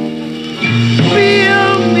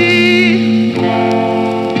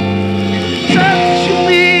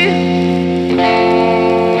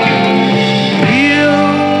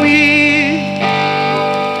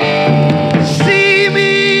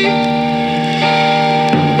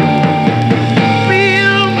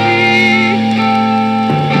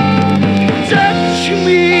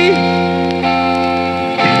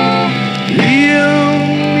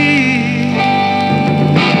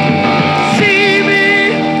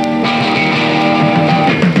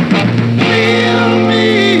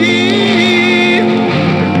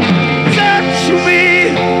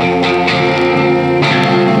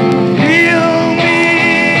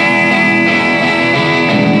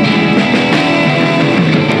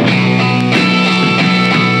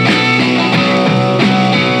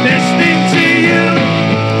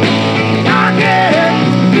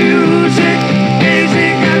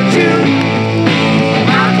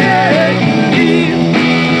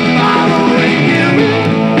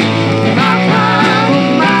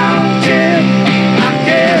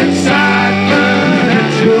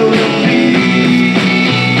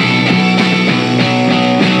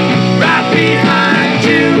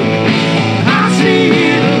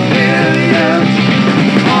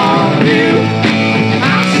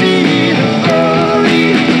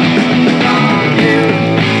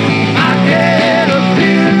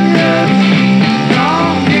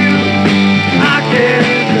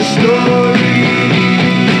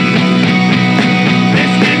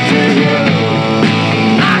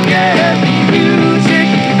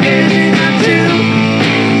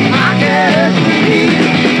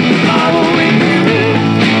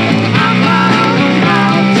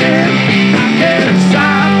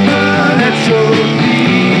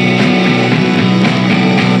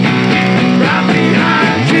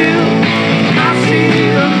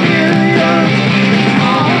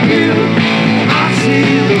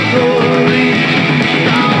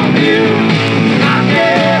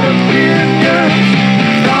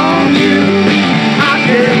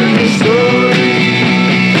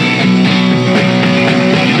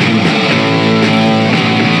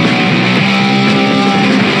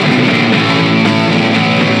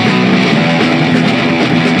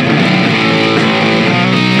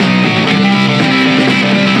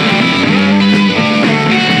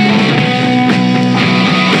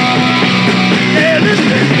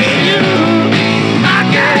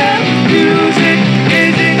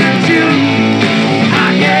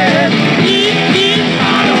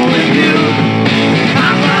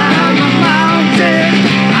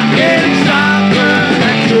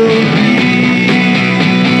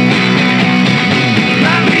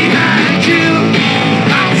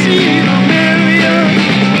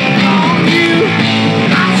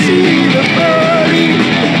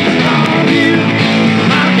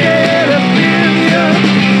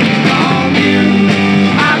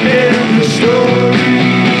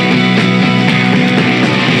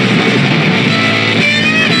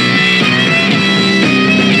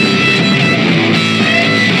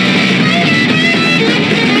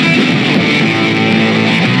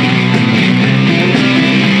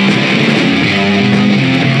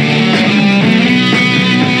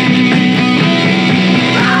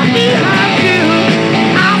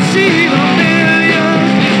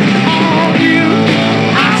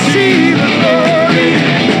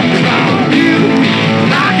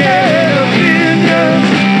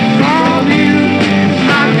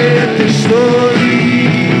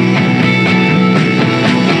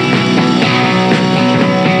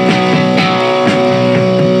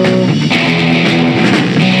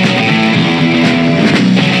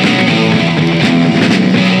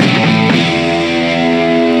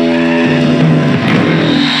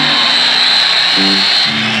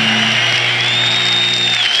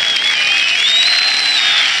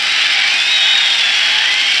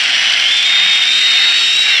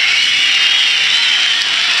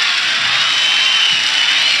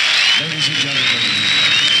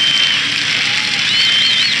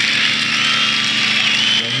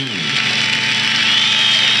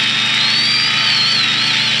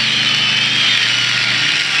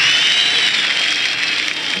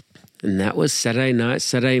 was Saturday night,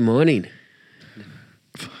 Saturday morning.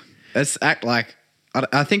 Let's act like...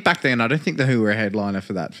 I think back then, I don't think the Who were a headliner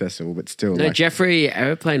for that festival, but still... No, like, Jeffrey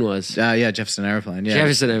Aeroplane was. yeah, Jefferson Aeroplane, yeah.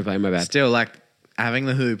 Jefferson Aeroplane, my bad. Still, like, having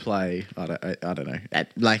the Who play, I don't know.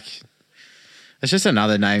 Like, it's just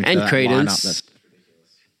another name And for that Credence. lineup that's...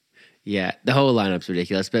 Yeah, the whole lineup's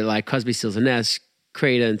ridiculous. But like Crosby, Stills and Nash,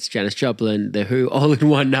 Credence, Janis Joplin, The Who, all in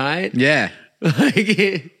one night. Yeah.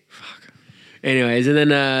 Like, anyways, and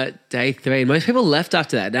then day 3. Most people left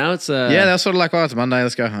after that. Now it's... Yeah, they were sort of like, it's Monday,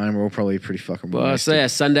 let's go home. We're all probably pretty fucking well, wasted. so yeah,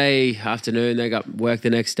 Sunday afternoon, they got work the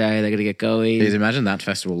next day. They got to get going. Please imagine that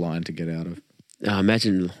festival line to get out of. Oh,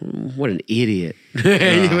 imagine what an idiot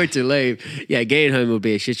you were to leave. Yeah, getting home would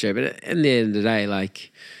be a shit show. But at the end of the day,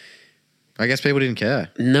 like... I guess people didn't care.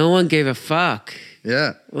 No one gave a fuck.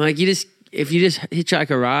 Yeah. Like, if you just hitchhike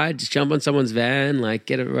a ride, just jump on someone's van, like,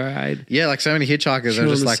 get a ride. Yeah, like so many hitchhikers Chill are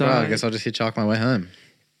just on the like, well, I side. guess I'll just hitchhike my way home.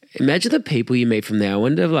 Imagine the people you meet from there. I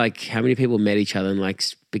wonder, like, how many people met each other and, like,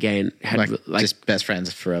 had Just best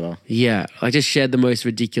friends forever. yeah, like, just shared the most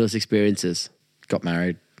ridiculous experiences. Got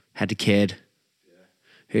married. Had a kid.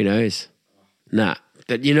 Who knows? Nah.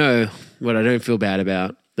 But you know what I don't feel bad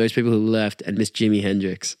about? Those people who left and missed Jimi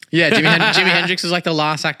Hendrix. Yeah, Jimi Hendrix was like the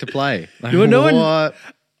last act to play. Like, Well, no one- what?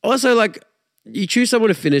 Also, like, you choose someone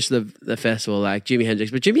to finish the festival, like Jimi Hendrix,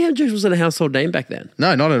 but Jimi Hendrix wasn't a household name back then.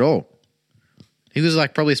 No, not at all. He was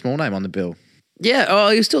like probably a small name on the bill. Yeah,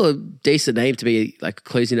 he was still a decent name to be like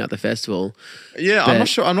closing out the festival. Yeah, But- I'm not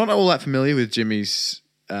sure. I'm not all that familiar with Jimmy's,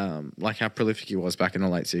 like how prolific he was back in the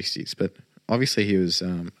late 60s, but obviously he was...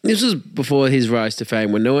 This was before his rise to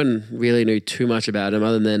fame, when no one really knew too much about him,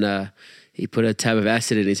 other than he put a tab of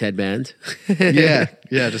acid in his headband. yeah,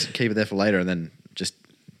 just keep it there for later and then just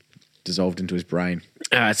dissolved into his brain.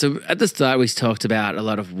 All right, so at the start we talked about a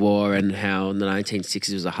lot of war and how in the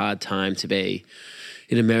 1960s was a hard time to be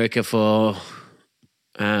in America for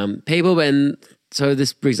people, and so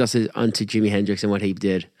this brings us onto Jimi Hendrix and what he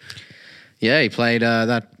did. Yeah, he played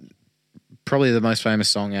that probably the most famous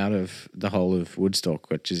song out of the whole of Woodstock,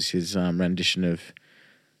 which is his rendition of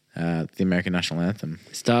the American National Anthem.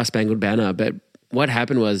 Star Spangled Banner. But what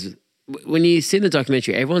happened was, when you see the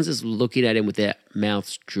documentary, everyone's just looking at him with their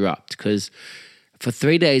mouths dropped, because for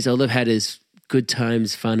 3 days all they've had is good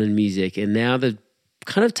times, fun and music, and now they're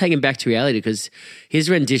kind of taken back to reality, because his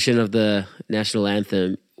rendition of the national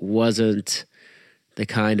anthem wasn't the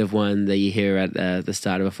kind of one that you hear at the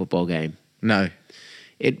start of a football game. No.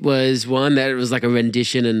 It was one that was like a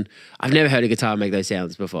rendition, and I've never heard a guitar make those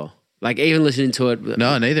sounds before. Like, even listening to it...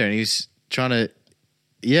 No, neither. And he was trying to...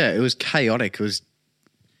 Yeah, it was chaotic. It was...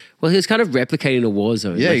 Well, he was kind of replicating a war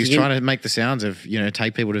zone. Yeah, Like, he was trying to make the sounds of,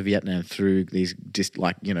 take people to Vietnam through these just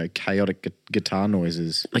chaotic guitar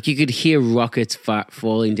noises. Like, you could hear rockets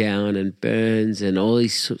falling down and burns and all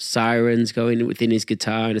these sirens going within his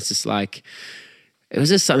guitar, and it's just like... It was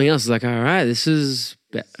just something else. It's like, all right, this is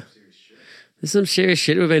some serious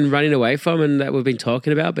shit we've been running away from and that we've been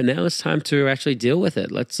talking about, but now it's time to actually deal with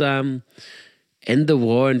it. Let's end the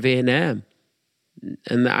war in Vietnam.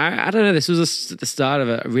 And I don't know, this was the start of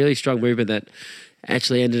a really strong movement that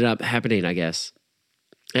actually ended up happening, I guess.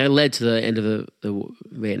 And it led to the end of the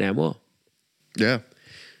Vietnam War. Yeah.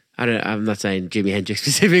 I'm not saying Jimi Hendrix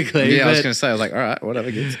specifically. Yeah, but I was going to say, I was like, all right,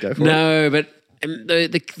 whatever, kids, go for it. No, but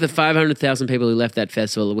the 500,000 people who left that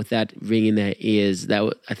festival with that ring in their ears,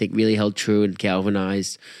 that I think really held true and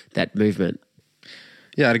galvanized that movement.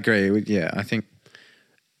 Yeah, I'd agree. Yeah, I think...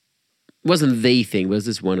 It wasn't the thing, but it was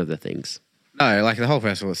just one of the things. No, like the whole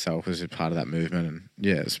festival itself was a part of that movement, and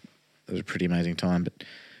yeah, it was a pretty amazing time. But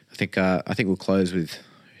I think we'll close with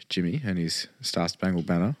Jimmy and his Star Spangled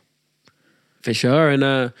Banner. For sure,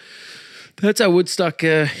 and that's our Woodstock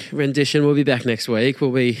rendition. We'll be back next week.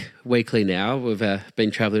 We'll be weekly now. We've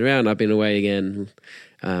been travelling around. I've been away again.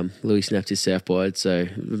 Louis snapped his surfboard, so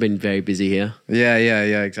we've been very busy here. Yeah,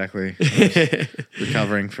 exactly.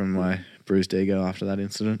 Recovering from my bruised ego after that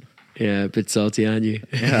incident. Yeah, a bit salty, aren't you?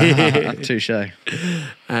 Touche.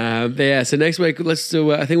 But yeah, so next week, let's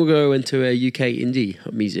do, I think we'll go into UK indie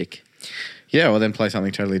music. Yeah, well then play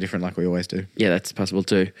something totally different like we always do. Yeah, that's possible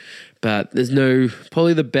too. But there's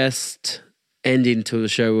probably the best ending to the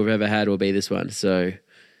show we've ever had will be this one. So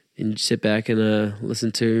sit back and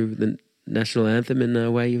listen to the national anthem in a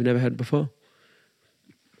way you've never heard before.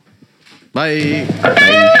 Bye.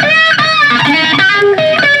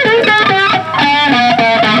 Bye.